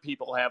other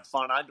people have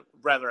fun. I'd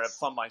rather have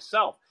fun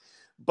myself.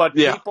 But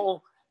Yeah.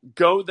 people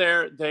go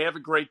there. They have a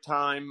great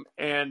time,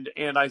 and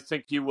I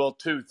think you will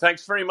too.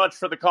 Thanks very much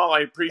for the call. I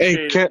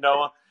appreciate it,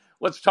 Noah.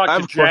 Let's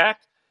talk to Jack.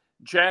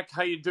 Jack,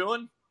 how you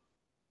doing?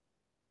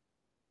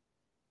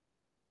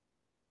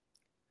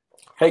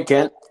 Hey,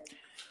 Kent.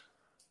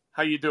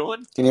 How you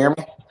doing? Can you hear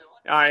me?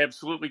 I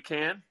absolutely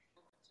can.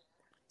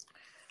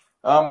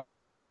 Um,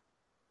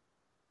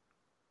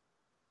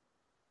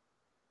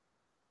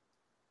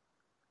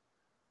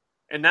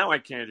 And now I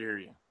can't hear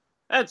you.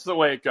 That's the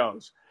way it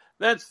goes.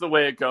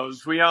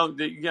 We all,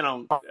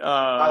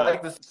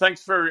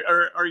 thanks for,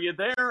 are you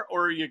there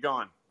or are you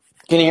gone?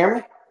 Can you hear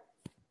me?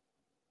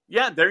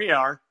 Yeah, there you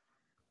are.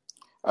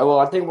 Well,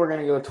 I think we're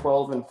going to go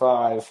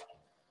 12-5.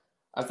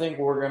 I think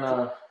we're going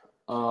to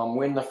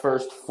win the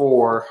first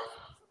 4,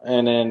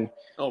 and then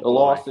the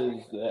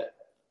losses that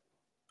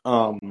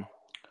are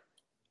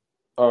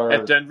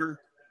at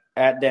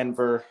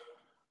Denver,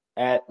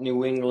 at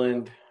New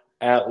England,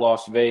 at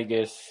Las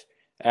Vegas,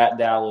 at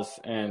Dallas,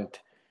 and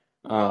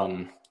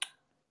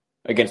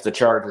against the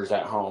Chargers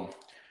at home.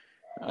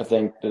 I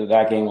think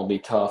that game will be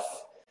tough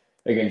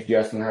against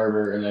Justin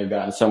Herbert, and they've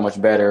gotten so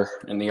much better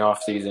in the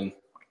offseason.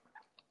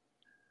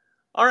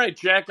 All right,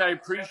 Jack, I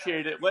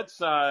appreciate it.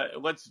 Let's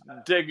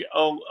dig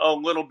a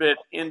little bit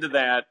into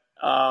that.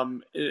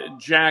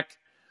 Jack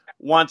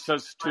wants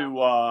us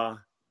to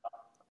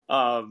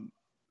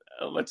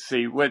let's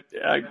see what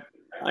I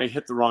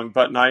hit the wrong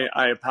button.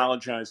 I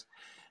apologize.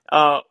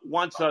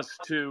 Wants us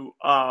to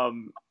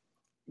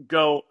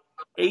go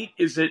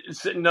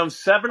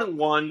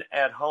 7-1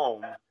 at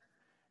home,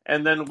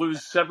 and then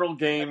lose several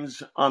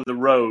games on the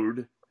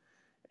road.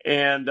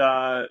 And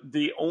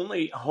the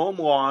only home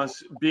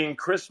loss being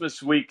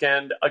Christmas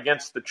weekend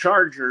against the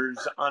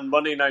Chargers on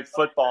Monday Night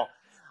Football.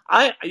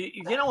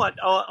 You know what?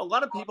 A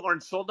lot of people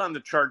aren't sold on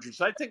the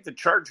Chargers. I think the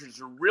Chargers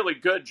are really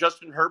good.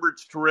 Justin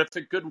Herbert's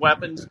terrific, good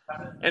weapons,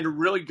 and a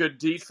really good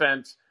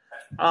defense.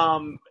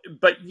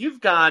 But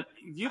you've got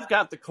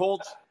the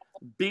Colts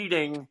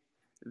beating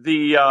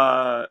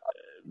the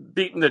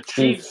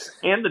Chiefs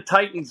and the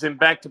Titans in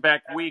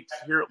back-to-back weeks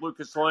here at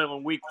Lucas Oil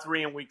in Week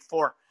 3 and Week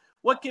 4.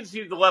 What gives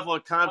you the level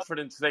of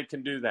confidence they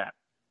can do that?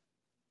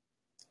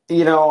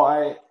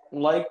 I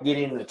like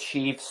getting the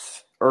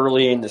Chiefs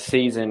early in the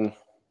season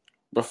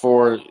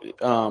before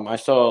I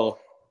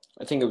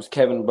think it was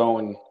Kevin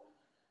Bowen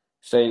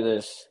say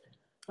this.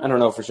 I don't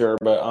know for sure,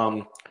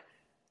 but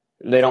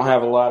they don't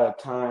have a lot of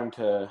time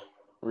to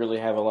really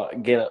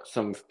get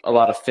a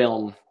lot of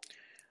film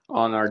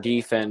on our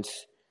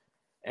defense.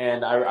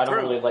 And I don't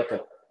really like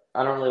the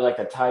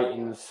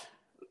Titans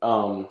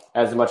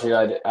as much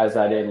as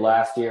I did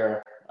last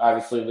year.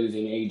 Obviously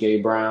losing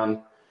A.J.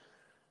 Brown,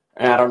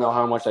 and I don't know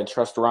how much I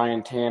trust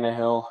Ryan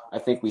Tannehill. I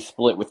think we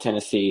split with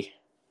Tennessee.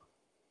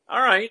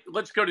 All right,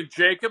 let's go to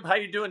Jacob. How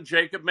you doing,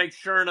 Jacob? Make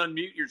sure and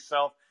unmute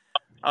yourself.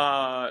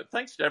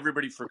 Thanks to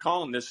everybody for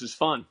calling. This is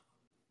fun.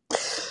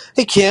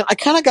 Hey, Ken, I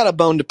kind of got a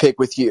bone to pick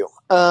with you.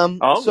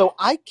 Oh, So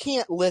I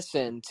can't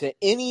listen to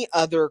any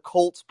other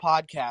Colts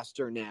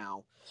podcaster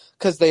now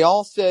because they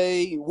all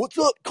say, "What's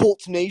up,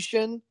 Colts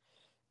Nation?"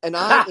 And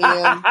I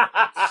am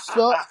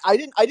so I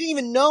didn't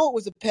even know it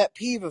was a pet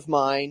peeve of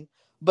mine,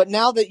 but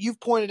now that you've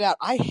pointed out,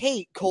 I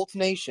hate Colts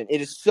Nation. It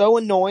is so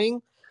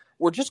annoying.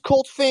 We're just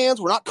Colts fans.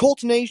 We're not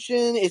Colts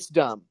Nation. It's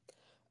dumb.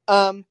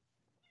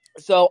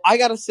 So I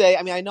gotta say,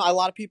 I mean, I know a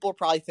lot of people are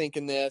probably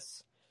thinking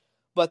this,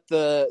 but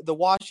the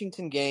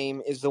Washington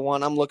game is the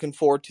one I'm looking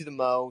forward to the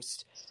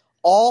most.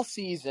 All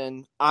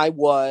season, I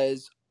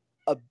was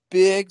a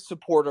big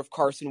supporter of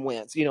Carson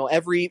Wentz. You know,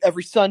 every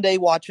Sunday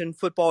watching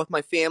football with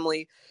my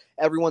family,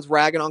 everyone's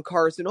ragging on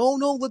Carson. Oh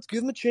no, let's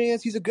give him a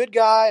chance. He's a good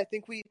guy.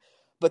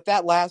 But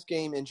that last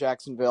game in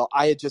Jacksonville,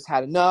 I had just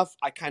had enough.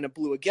 I kind of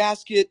blew a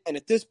gasket, and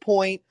at this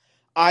point,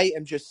 I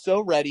am just so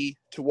ready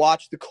to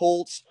watch the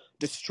Colts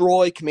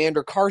destroy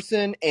Commander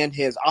Carson and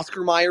his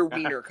Oscar Mayer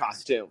wiener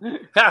costume.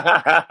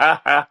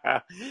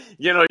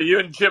 you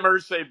and Jim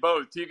Irsay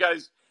both. You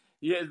guys,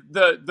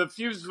 the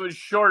fuse was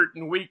short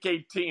in week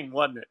 18,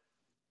 wasn't it?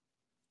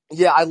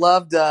 Yeah, I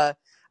loved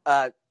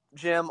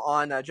Jim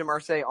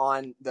Irsay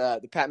on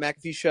the Pat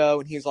McAfee show,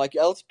 and he's like,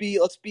 yeah, let's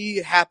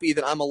be happy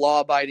that I'm a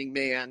law abiding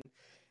man,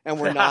 and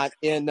we're not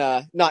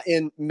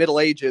in Middle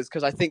Ages,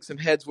 because I think some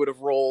heads would have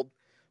rolled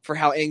for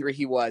how angry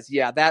he was.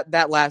 Yeah,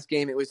 that last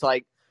game, it was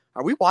like,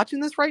 are we watching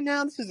this right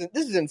now? This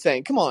is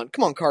insane. Come on,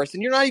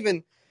 Carson, you're not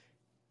even.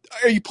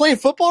 Are you playing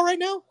football right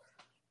now?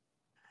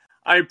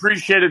 I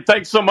appreciate it.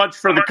 Thanks so much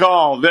for the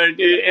call.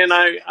 And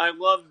I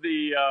love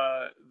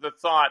the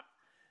thought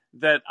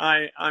that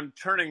I'm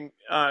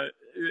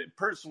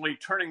personally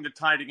turning the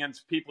tide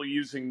against people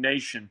using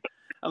nation.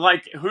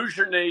 Like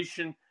Hoosier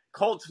Nation,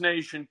 Colts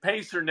Nation,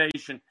 Pacer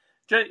Nation.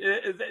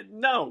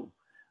 No.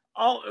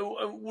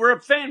 We're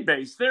a fan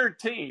base. They're a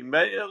team.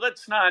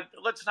 Let's not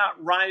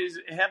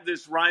have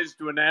this rise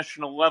to a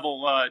national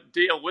level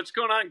deal. What's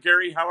going on,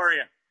 Gary? How are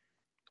you?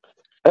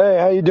 Hey,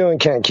 how you doing,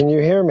 Ken? Can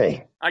you hear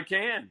me? I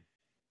can.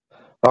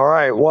 All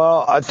right.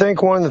 Well, I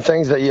think one of the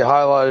things that you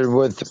highlighted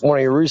with one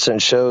of your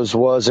recent shows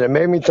was, and it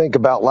made me think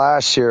about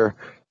last year,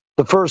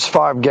 the first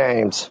 5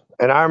 games.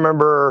 And I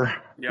remember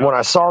when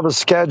I saw the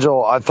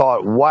schedule, I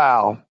thought,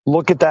 wow,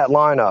 look at that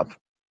lineup.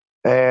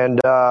 And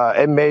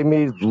it made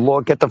me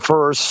look at the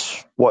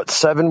first,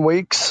 7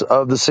 weeks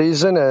of the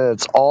season, and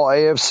it's all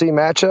AFC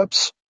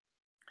matchups.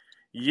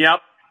 Yep.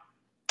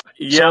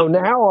 So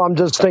now I'm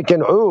just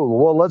thinking,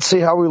 well, let's see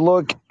how we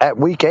look at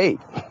week 8,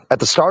 at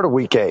the start of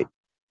week 8.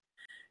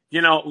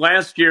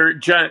 Last year,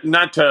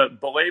 not to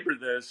belabor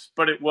this,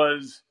 but it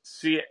was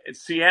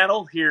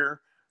Seattle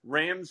here,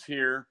 Rams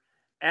here,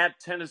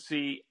 at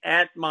Tennessee,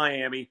 at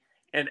Miami,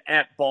 and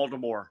at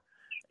Baltimore.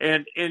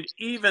 And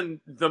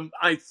even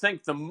I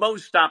think the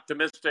most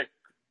optimistic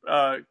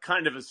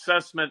kind of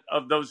assessment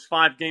of those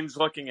 5 games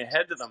looking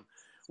ahead to them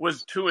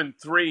was 2 and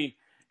 3.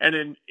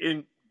 And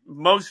in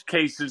most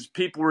cases,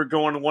 people were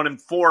going 1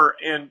 and 4,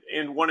 and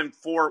 1 and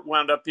 4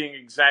 wound up being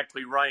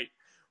exactly right.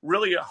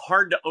 Really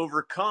hard to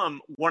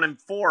overcome 1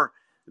 and 4.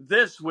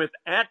 This with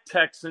at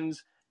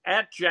Texans,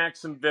 at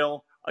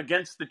Jacksonville,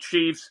 against the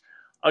Chiefs,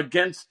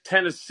 against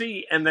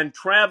Tennessee, and then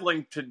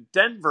traveling to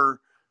Denver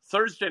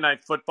Thursday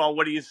night football.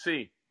 What do you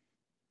see?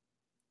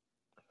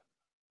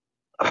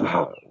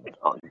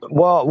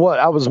 Well, what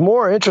I was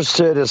more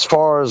interested as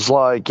far as the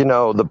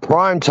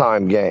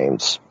primetime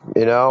games.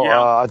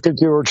 I think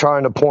you were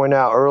trying to point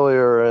out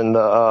earlier in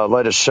the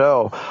latest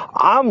show.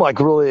 I'm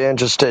really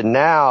interested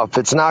now. If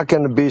it's not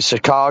going to be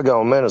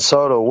Chicago,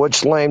 Minnesota,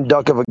 which lame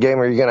duck of a game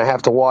are you going to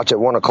have to watch at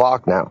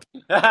 1:00 now?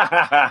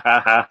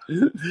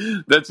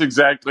 That's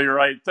exactly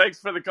right. Thanks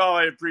for the call.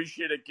 I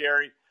appreciate it,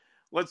 Gary.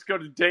 Let's go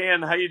to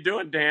Dan. How you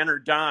doing, Dan, or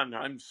Don?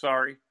 I'm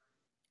sorry.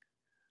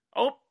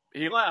 Oh,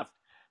 he left.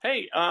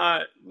 Hey,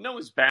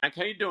 Noah's back.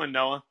 How you doing,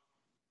 Noah?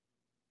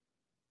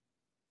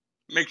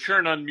 Make sure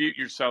and unmute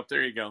yourself.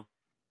 There you go.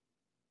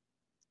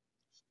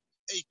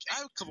 Hey, I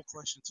have a couple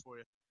questions for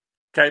you.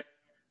 Okay.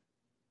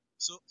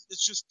 So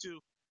it's just 2.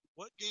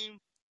 What game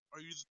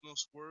are you the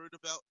most worried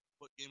about?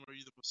 What game are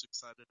you the most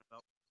excited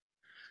about?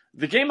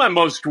 The game I'm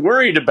most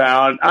worried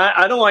about,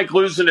 I don't like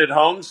losing at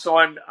home, so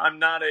I'm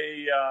not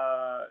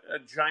a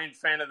giant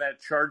fan of that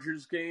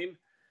Chargers game.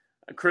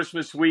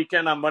 Christmas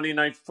weekend on Monday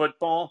Night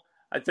Football.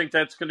 I think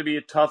that's going to be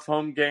a tough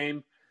home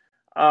game.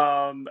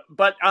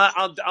 But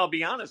I'll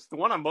be honest. The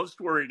one I'm most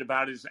worried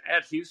about is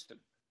at Houston,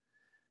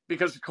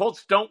 because the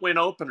Colts don't win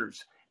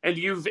openers. And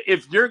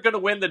if you're going to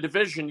win the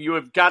division, you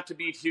have got to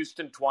beat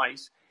Houston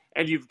twice,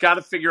 and you've got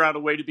to figure out a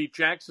way to beat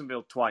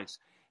Jacksonville twice.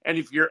 And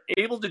if you're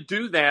able to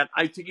do that,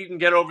 I think you can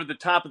get over the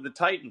top of the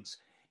Titans.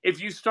 If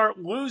you start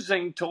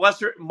losing to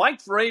lesser,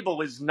 Mike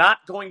Vrabel is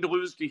not going to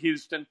lose to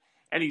Houston,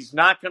 and he's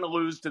not going to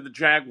lose to the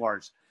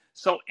Jaguars.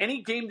 So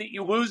any game that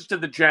you lose to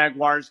the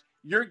Jaguars,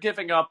 you're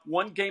giving up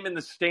one game in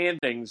the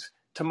standings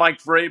to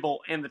Mike Vrabel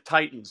and the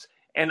Titans.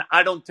 And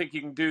I don't think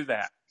you can do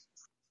that.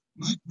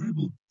 Mike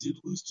Vrabel did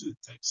lose to the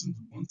Texans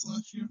once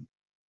last year.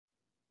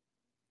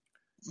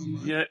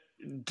 Yeah.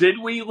 Did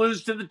we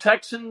lose to the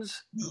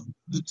Texans? No,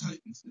 the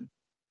Titans did.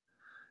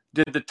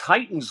 Did the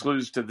Titans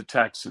lose to the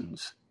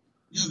Texans?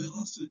 Yeah, they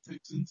lost to the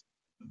Texans.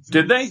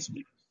 Did they?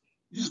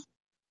 Yeah.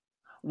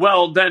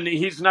 Well, then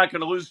he's not going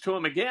to lose to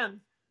them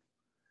again,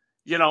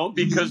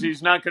 because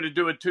he's not going to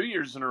do it 2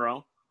 years in a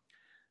row.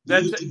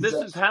 That's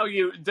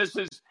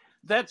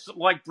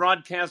like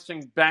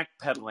broadcasting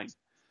backpedaling.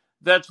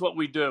 That's what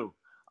we do.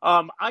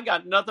 I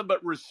got nothing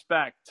but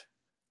respect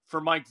for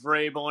Mike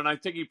Vrabel, and I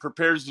think he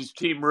prepares his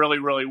team really,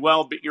 really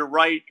well. But you're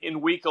right.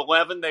 In Week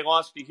 11, they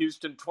lost to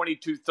Houston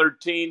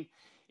 22-13.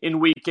 In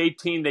Week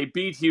 18, they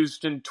beat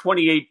Houston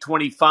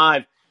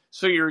 28-25.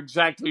 So you're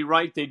exactly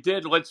right. They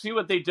did. Let's see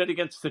what they did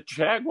against the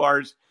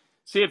Jaguars.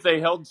 See if they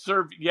held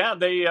serve. Yeah,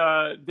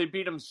 they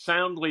beat them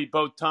soundly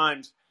both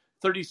times,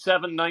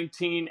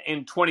 37-19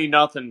 and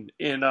 20-0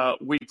 in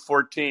Week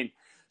 14.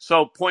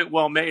 So point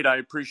well made. I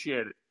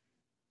appreciate it.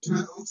 Can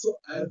I also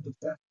add the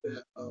fact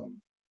that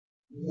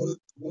one of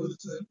the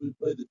times we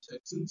played the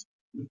Texans,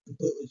 we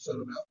completely shut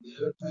them out. The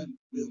other time,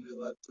 we only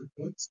allowed 3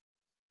 points.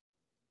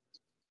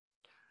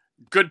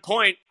 Good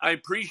point. I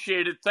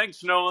appreciate it.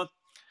 Thanks, Noah.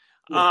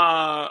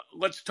 Yeah.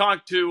 Let's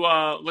talk to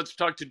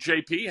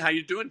JP. How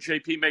you doing,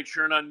 JP? Make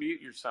sure and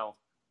unmute yourself.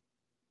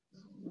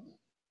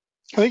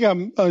 I think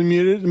I'm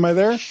unmuted. Am I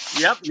there?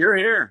 Yep, you're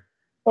here.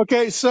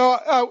 Okay, so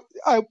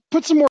I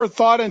put some more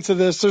thought into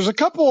this. There's a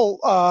couple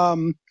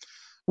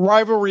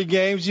rivalry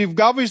games. You've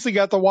obviously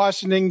got the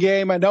Washington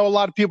game. I know a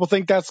lot of people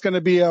think that's going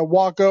to be a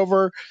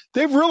walkover.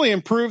 They've really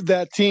improved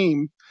that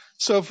team.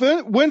 So if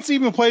Wentz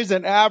even plays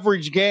an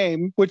average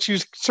game, which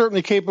he's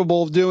certainly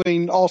capable of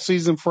doing all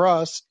season for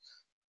us,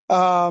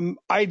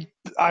 I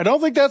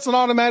don't think that's an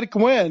automatic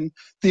win.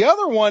 The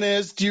other one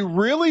is, do you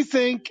really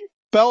think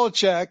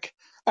Belichick,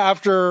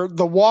 after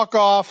the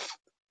walk-off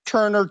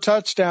Turner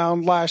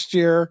touchdown last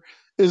year,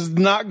 is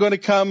not going to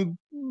come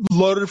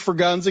loaded for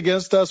guns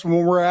against us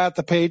when we're at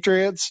the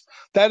Patriots?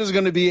 That is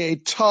going to be a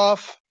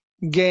tough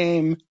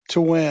game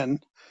to win.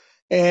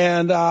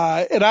 And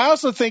I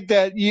also think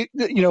that,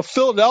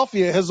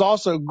 Philadelphia has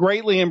also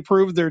greatly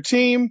improved their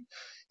team.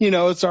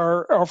 It's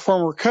our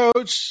former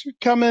coach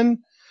coming.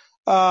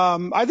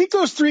 I think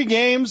those 3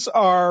 games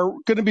are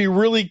going to be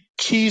really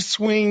key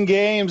swing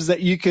games that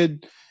you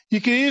could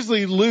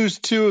easily lose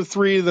 2 or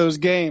 3 of those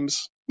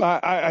games.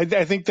 I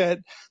think that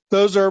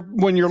those are,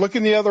 when you're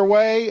looking the other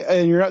way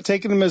and you're not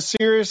taking them as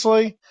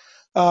seriously.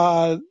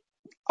 Like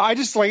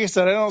I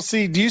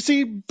said, do you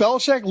see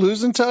Belichick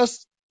losing to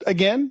us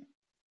again?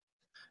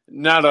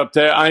 Not up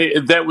there.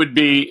 That would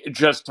be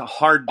just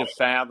hard to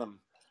fathom.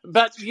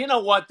 But you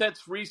know what?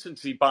 That's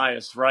recency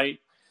bias, right?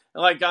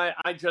 Like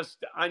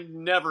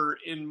I'm never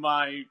in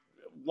my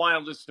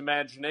wildest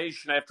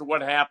imagination after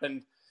what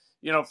happened,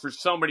 for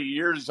so many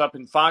years up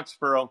in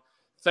Foxborough,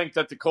 think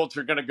that the Colts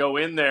are going to go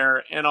in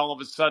there and all of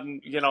a sudden,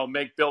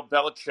 make Bill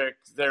Belichick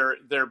their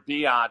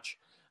biatch.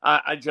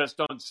 I just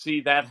don't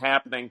see that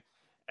happening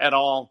at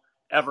all,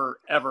 ever,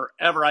 ever,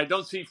 ever. I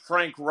don't see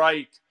Frank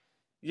Reich.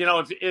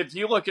 If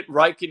you look at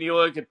Reich and you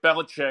look at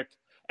Belichick,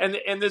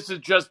 and this is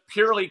just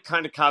purely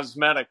kind of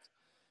cosmetic,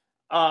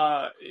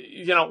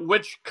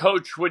 which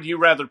coach would you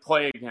rather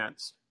play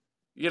against?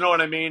 You know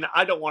what I mean?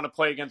 I don't want to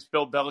play against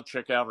Bill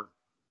Belichick ever.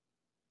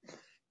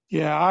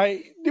 Yeah,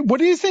 what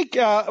do you think?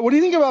 What do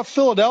you think about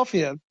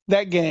Philadelphia,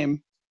 that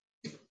game?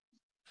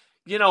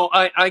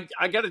 I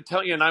got to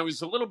tell you, and I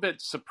was a little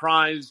bit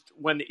surprised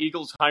when the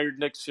Eagles hired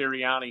Nick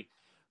Sirianni.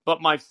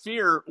 But my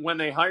fear when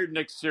they hired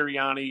Nick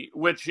Sirianni,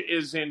 which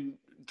is in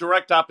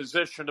direct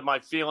opposition to my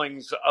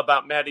feelings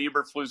about Matt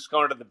Eberflus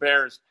going to the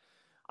Bears,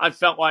 I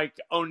felt like,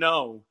 oh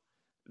no,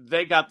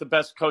 they got the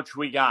best coach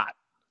we got.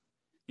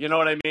 You know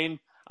what I mean?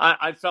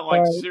 I felt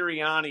like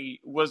Sirianni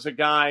was a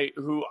guy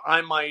who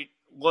I might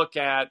look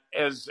at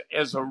as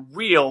a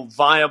real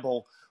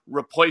viable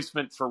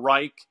replacement for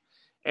Reich.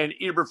 And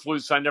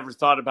Eberflus, I never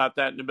thought about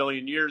that in a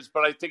million years,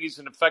 but I think he's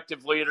an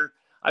effective leader.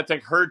 I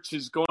think Hurts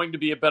is going to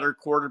be a better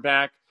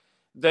quarterback.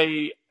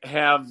 They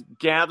have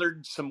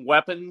gathered some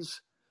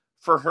weapons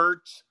for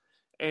Hurts,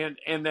 and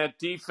that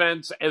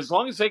defense, as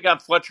long as they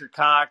got Fletcher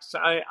Cox,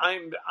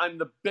 I'm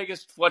the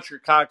biggest Fletcher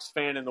Cox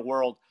fan in the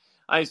world.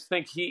 I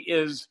think he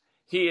is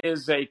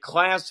a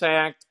class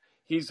act.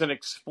 He's an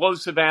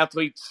explosive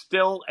athlete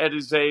still at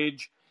his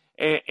age,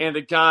 and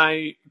a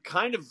guy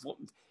kind of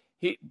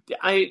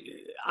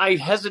I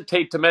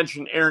hesitate to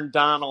mention Aaron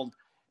Donald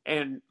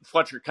and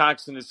Fletcher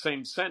Cox in the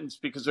same sentence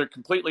because they're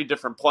completely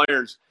different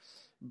players.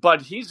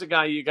 But he's a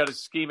guy you got to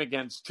scheme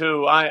against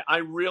too. I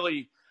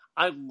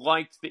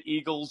like the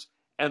Eagles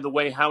and the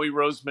way Howie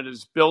Roseman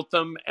has built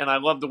them, and I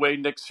love the way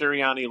Nick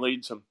Sirianni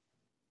leads them.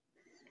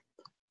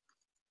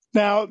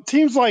 Now,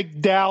 teams like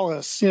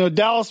Dallas,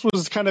 Dallas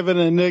was kind of an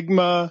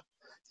enigma.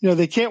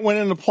 They can't win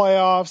in the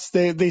playoffs.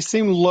 They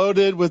seem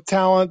loaded with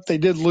talent. They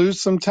did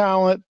lose some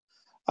talent.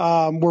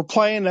 We're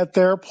playing at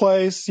their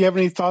place. Do you have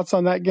any thoughts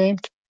on that game?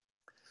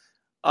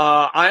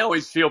 I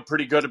always feel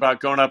pretty good about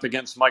going up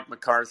against Mike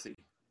McCarthy.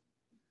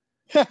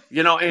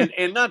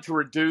 And not to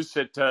reduce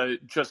it to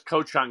just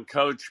coach on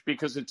coach,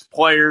 because it's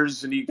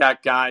players and you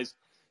got guys.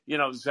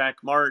 Zach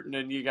Martin,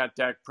 and you got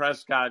Dak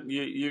Prescott, and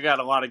you got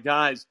a lot of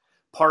guys.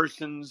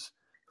 Parsons,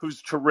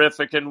 who's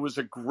terrific and was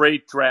a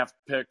great draft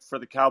pick for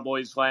the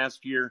Cowboys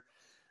last year.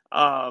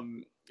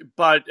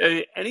 But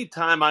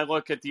anytime I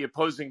look at the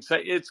opposing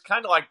side, it's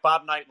kind of like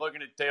Bob Knight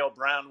looking at Dale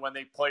Brown when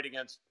they played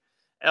against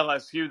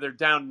LSU. They're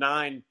down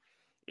 9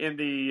 in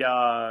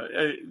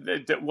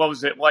what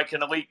was it, like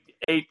an Elite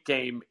 8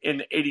 game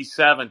in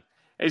 87.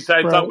 He said,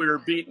 I Right. thought we were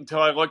beat until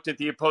I looked at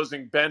the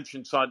opposing bench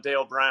and saw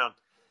Dale Brown.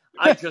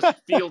 I just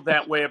feel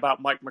that way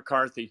about Mike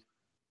McCarthy.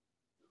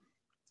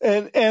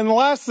 And the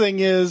last thing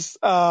is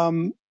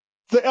the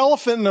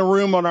elephant in the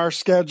room on our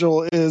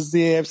schedule is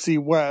the AFC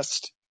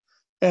West.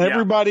 And Yeah.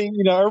 everybody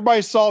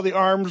saw the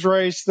arms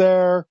race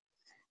there.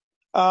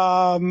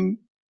 I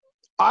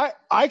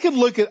could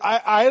look at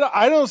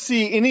I don't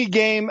see any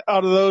game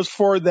out of those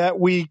four that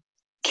we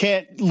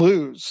can't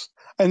lose.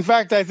 In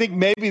fact, I think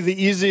maybe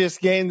the easiest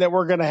game that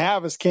we're going to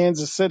have is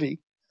Kansas City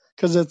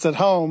because it's at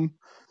home.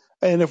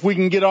 And if we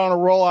can get on a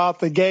roll out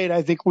the gate,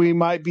 I think we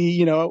might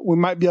be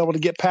able to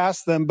get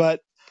past them. But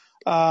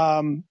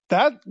those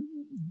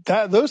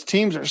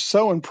teams are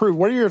so improved.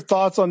 What are your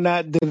thoughts on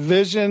that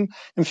division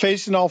and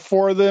facing all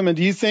four of them? And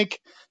do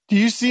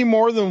you see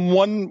more than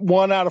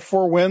one out of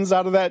 4 wins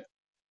out of that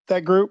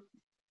group?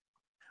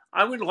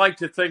 I would like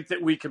to think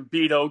that we can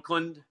beat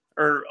Oakland,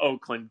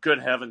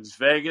 good heavens,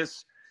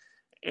 Vegas.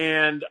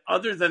 And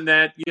other than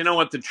that, you know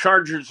what? The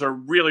Chargers are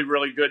really,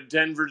 really good.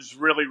 Denver's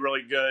really,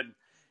 really good.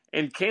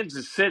 And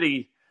Kansas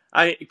City's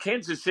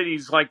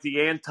like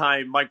the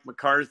anti-Mike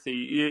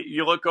McCarthy.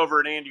 You look over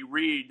at Andy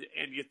Reid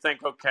and you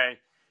think, okay,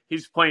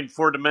 he's playing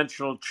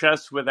four-dimensional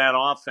chess with that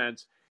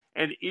offense.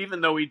 And even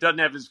though he doesn't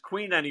have his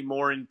queen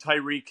anymore in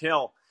Tyreek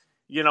Hill,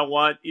 you know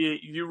what?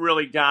 You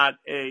really got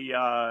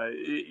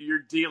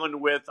you're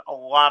dealing with a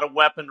lot of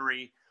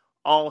weaponry,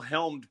 all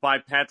helmed by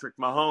Patrick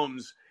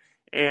Mahomes.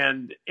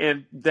 And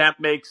that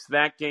makes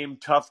that game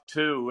tough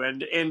too.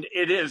 And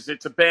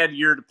it's a bad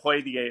year to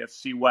play the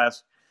AFC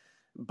West,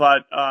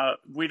 but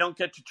we don't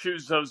get to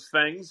choose those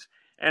things.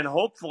 And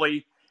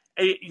hopefully,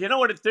 you know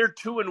what? If they're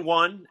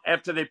 2-1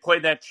 after they play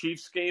that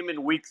Chiefs game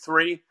in Week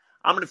 3,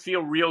 I'm going to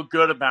feel real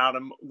good about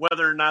them,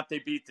 whether or not they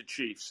beat the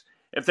Chiefs.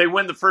 If they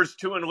win the first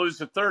 2 and lose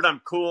the third,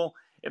 I'm cool.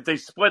 If they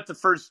split the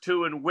first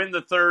 2 and win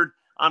the third,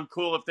 I'm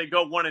cool. If they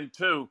go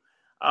 1-2,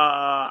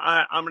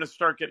 I'm going to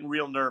start getting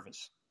real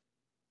nervous.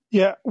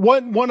 Yeah.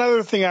 One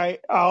other thing I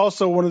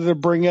also wanted to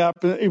bring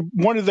up,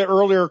 one of the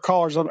earlier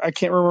callers, I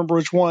can't remember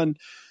which one,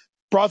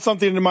 brought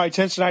something to my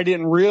attention I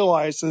didn't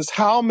realize is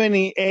how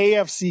many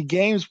AFC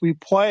games we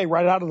play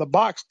right out of the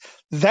box.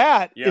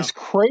 That is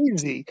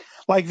crazy.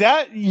 Like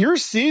that, your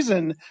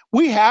season,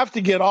 we have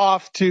to get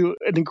off to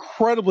an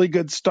incredibly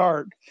good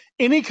start.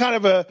 Any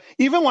kind of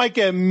even like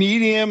a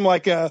medium,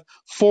 like a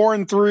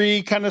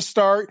 4-3 kind of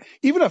start,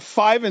 even a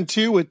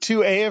 5-2 with 2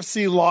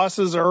 AFC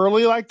losses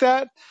early like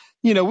that.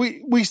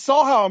 We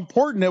saw how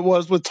important it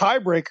was with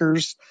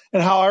tiebreakers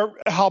and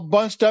how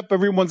bunched up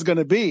everyone's going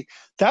to be.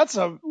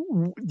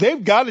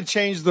 They've got to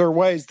change their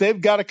ways. They've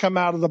got to come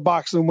out of the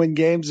box and win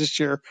games this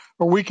year,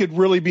 or we could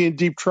really be in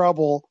deep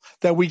trouble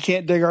that we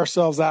can't dig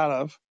ourselves out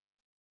of.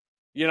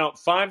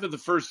 5 of the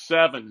first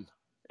 7.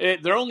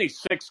 There are only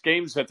 6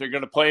 games that they're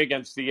going to play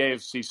against the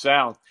AFC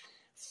South.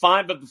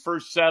 5 of the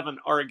first 7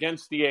 are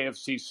against the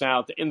AFC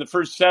South. In the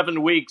first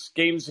 7 weeks,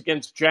 games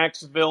against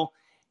Jacksonville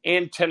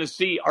and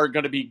Tennessee are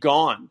going to be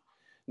gone.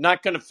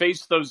 Not going to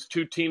face those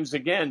 2 teams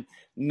again.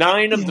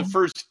 9 of the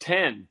first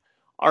 10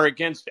 are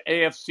against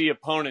AFC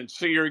opponents.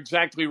 So you're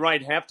exactly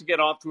right. Have to get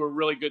off to a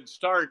really good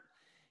start.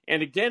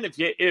 And again,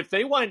 if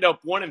they wind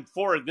up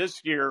 1-4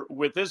 this year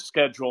with this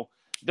schedule,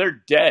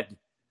 they're dead.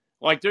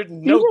 Like there's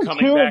no Even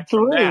coming back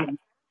from that.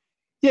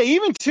 Yeah,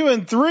 even 2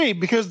 and 3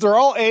 because they're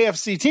all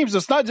AFC teams.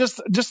 It's not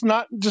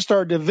not just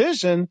our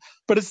division,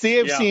 but it's the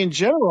AFC in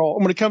general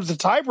when it comes to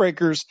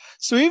tiebreakers.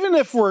 So even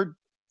if we're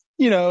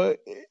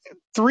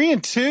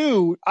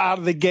 3-2 out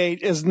of the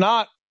gate is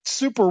not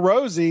super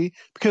rosy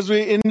because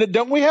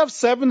don't we have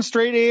 7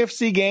 straight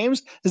AFC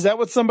games? Is that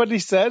what somebody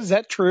said? Is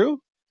that true?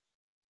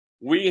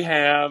 We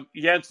have,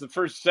 it's the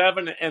first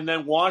 7, and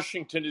then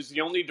Washington is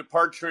the only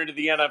departure into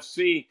the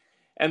NFC,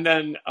 and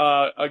then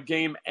a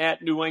game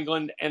at New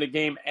England and a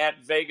game at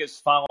Vegas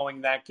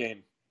following that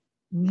game.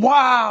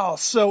 Wow!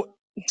 So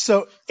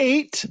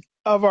 8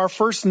 of our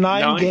first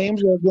 9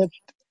 games are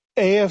against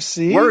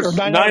AFC, worse, or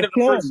 9 of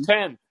the first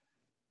 10.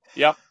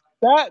 Yep.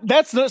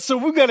 That's not, so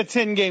we've got a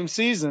 10-game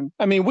season.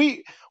 I mean,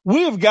 we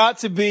have got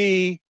to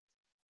be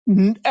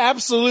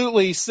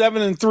absolutely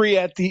 7-3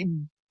 at the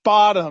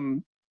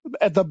bottom.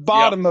 At the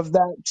bottom of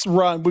that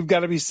run, we've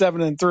got to be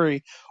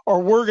 7-3,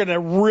 or we're going to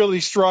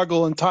really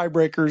struggle in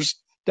tiebreakers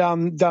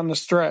down the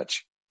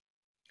stretch.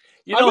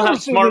 You know how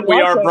smart we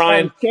are,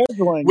 Brian.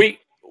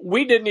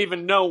 We didn't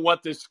even know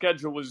what this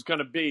schedule was going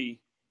to be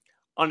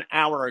an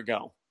hour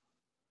ago,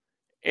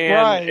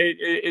 and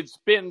it's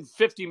been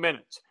 50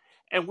 minutes.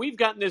 And we've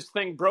gotten this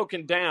thing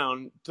broken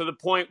down to the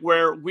point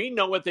where we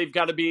know what they've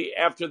got to be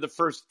after the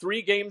first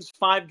 3 games,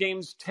 5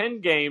 games,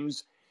 10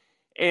 games.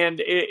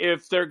 and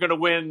if they're going to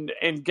win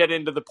and get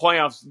into the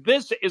playoffs.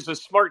 This is a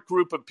smart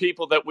group of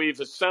people that we've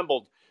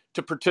assembled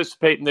to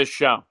participate in this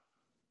show.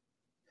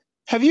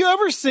 Have you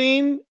ever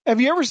seen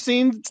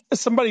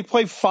somebody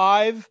play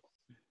five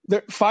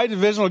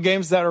divisional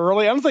games that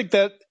early? I don't think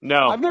that.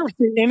 No. I've never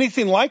seen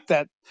anything like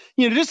that.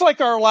 Just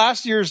like our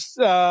last year's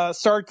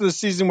start to the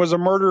season was a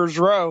murderer's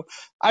row.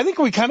 I think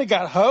we kind of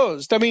got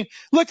hosed. I mean,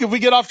 look, if we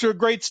get off to a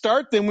great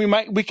start, then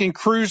we can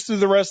cruise through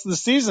the rest of the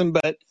season.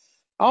 But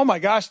oh my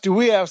gosh, do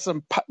we have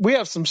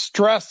some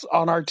stress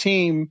on our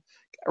team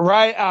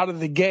right out of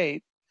the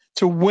gate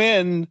to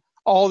win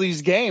all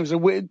these games?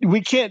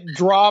 We can't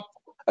drop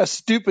a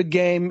stupid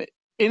game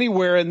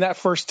anywhere in that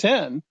first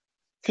 10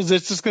 because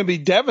it's just going to be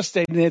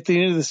devastating at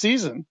the end of the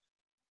season.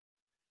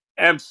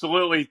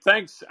 Absolutely.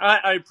 Thanks.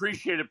 I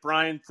appreciate it,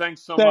 Brian.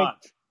 Thanks so Thanks.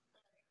 much.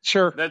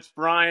 Sure. That's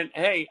Brian.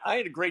 Hey, I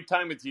had a great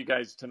time with you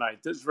guys tonight.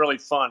 This is really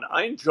fun.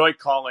 I enjoy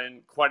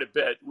Callin quite a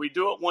bit. We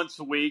do it once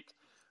a week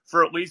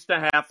for at least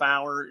a half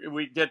hour.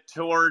 We get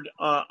toward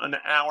an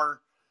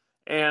hour.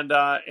 And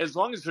as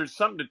long as there's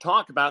something to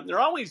talk about, and there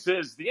always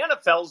is, the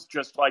NFL's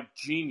just like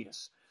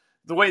genius.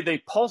 The way they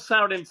pulse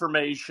out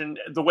information,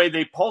 the way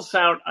they pulse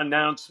out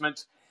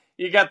announcements.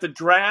 You got the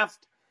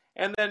draft,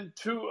 and then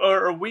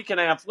a week and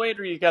a half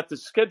later, you got the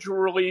schedule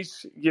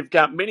release. You've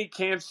got mini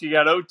camps, you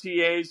got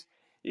OTAs,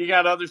 you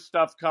got other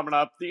stuff coming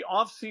up. The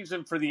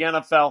offseason for the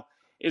NFL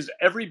is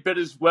every bit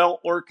as well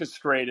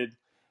orchestrated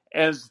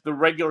as the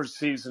regular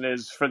season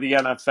is for the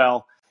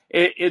NFL.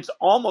 It's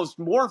almost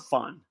more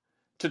fun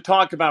to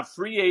talk about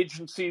free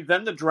agency,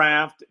 then the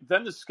draft,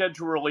 then the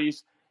schedule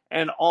release,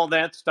 and all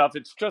that stuff.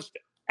 It's just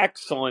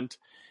excellent.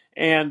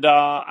 And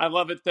I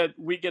love it that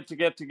we get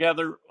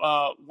together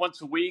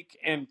once a week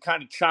and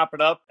kind of chop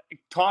it up,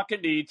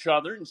 talking to each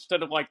other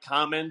instead of like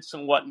comments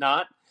and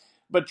whatnot.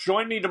 But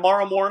join me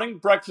tomorrow morning,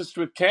 Breakfast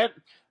with Kent,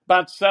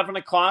 about 7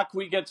 o'clock.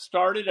 We get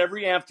started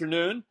every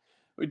afternoon.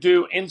 We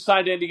do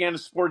Inside Indiana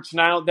Sports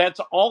Now. That's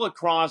all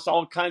across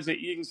all kinds of,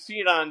 you can see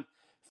it on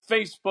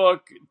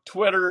Facebook,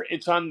 Twitter.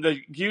 It's on the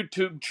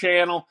YouTube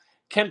channel,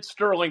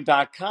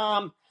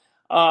 KentSterling.com.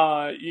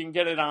 You can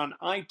get it on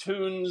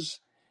iTunes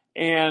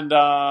and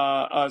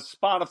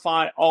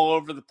Spotify, all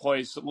over the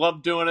place.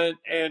 Love doing it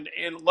and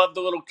love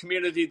the little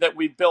community that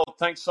we built.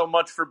 Thanks so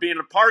much for being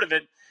a part of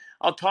it.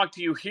 I'll talk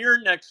to you here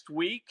next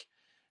week,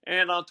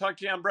 and I'll talk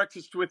to you on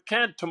Breakfast with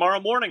Kent tomorrow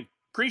morning.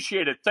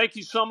 Appreciate it. Thank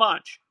you so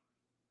much.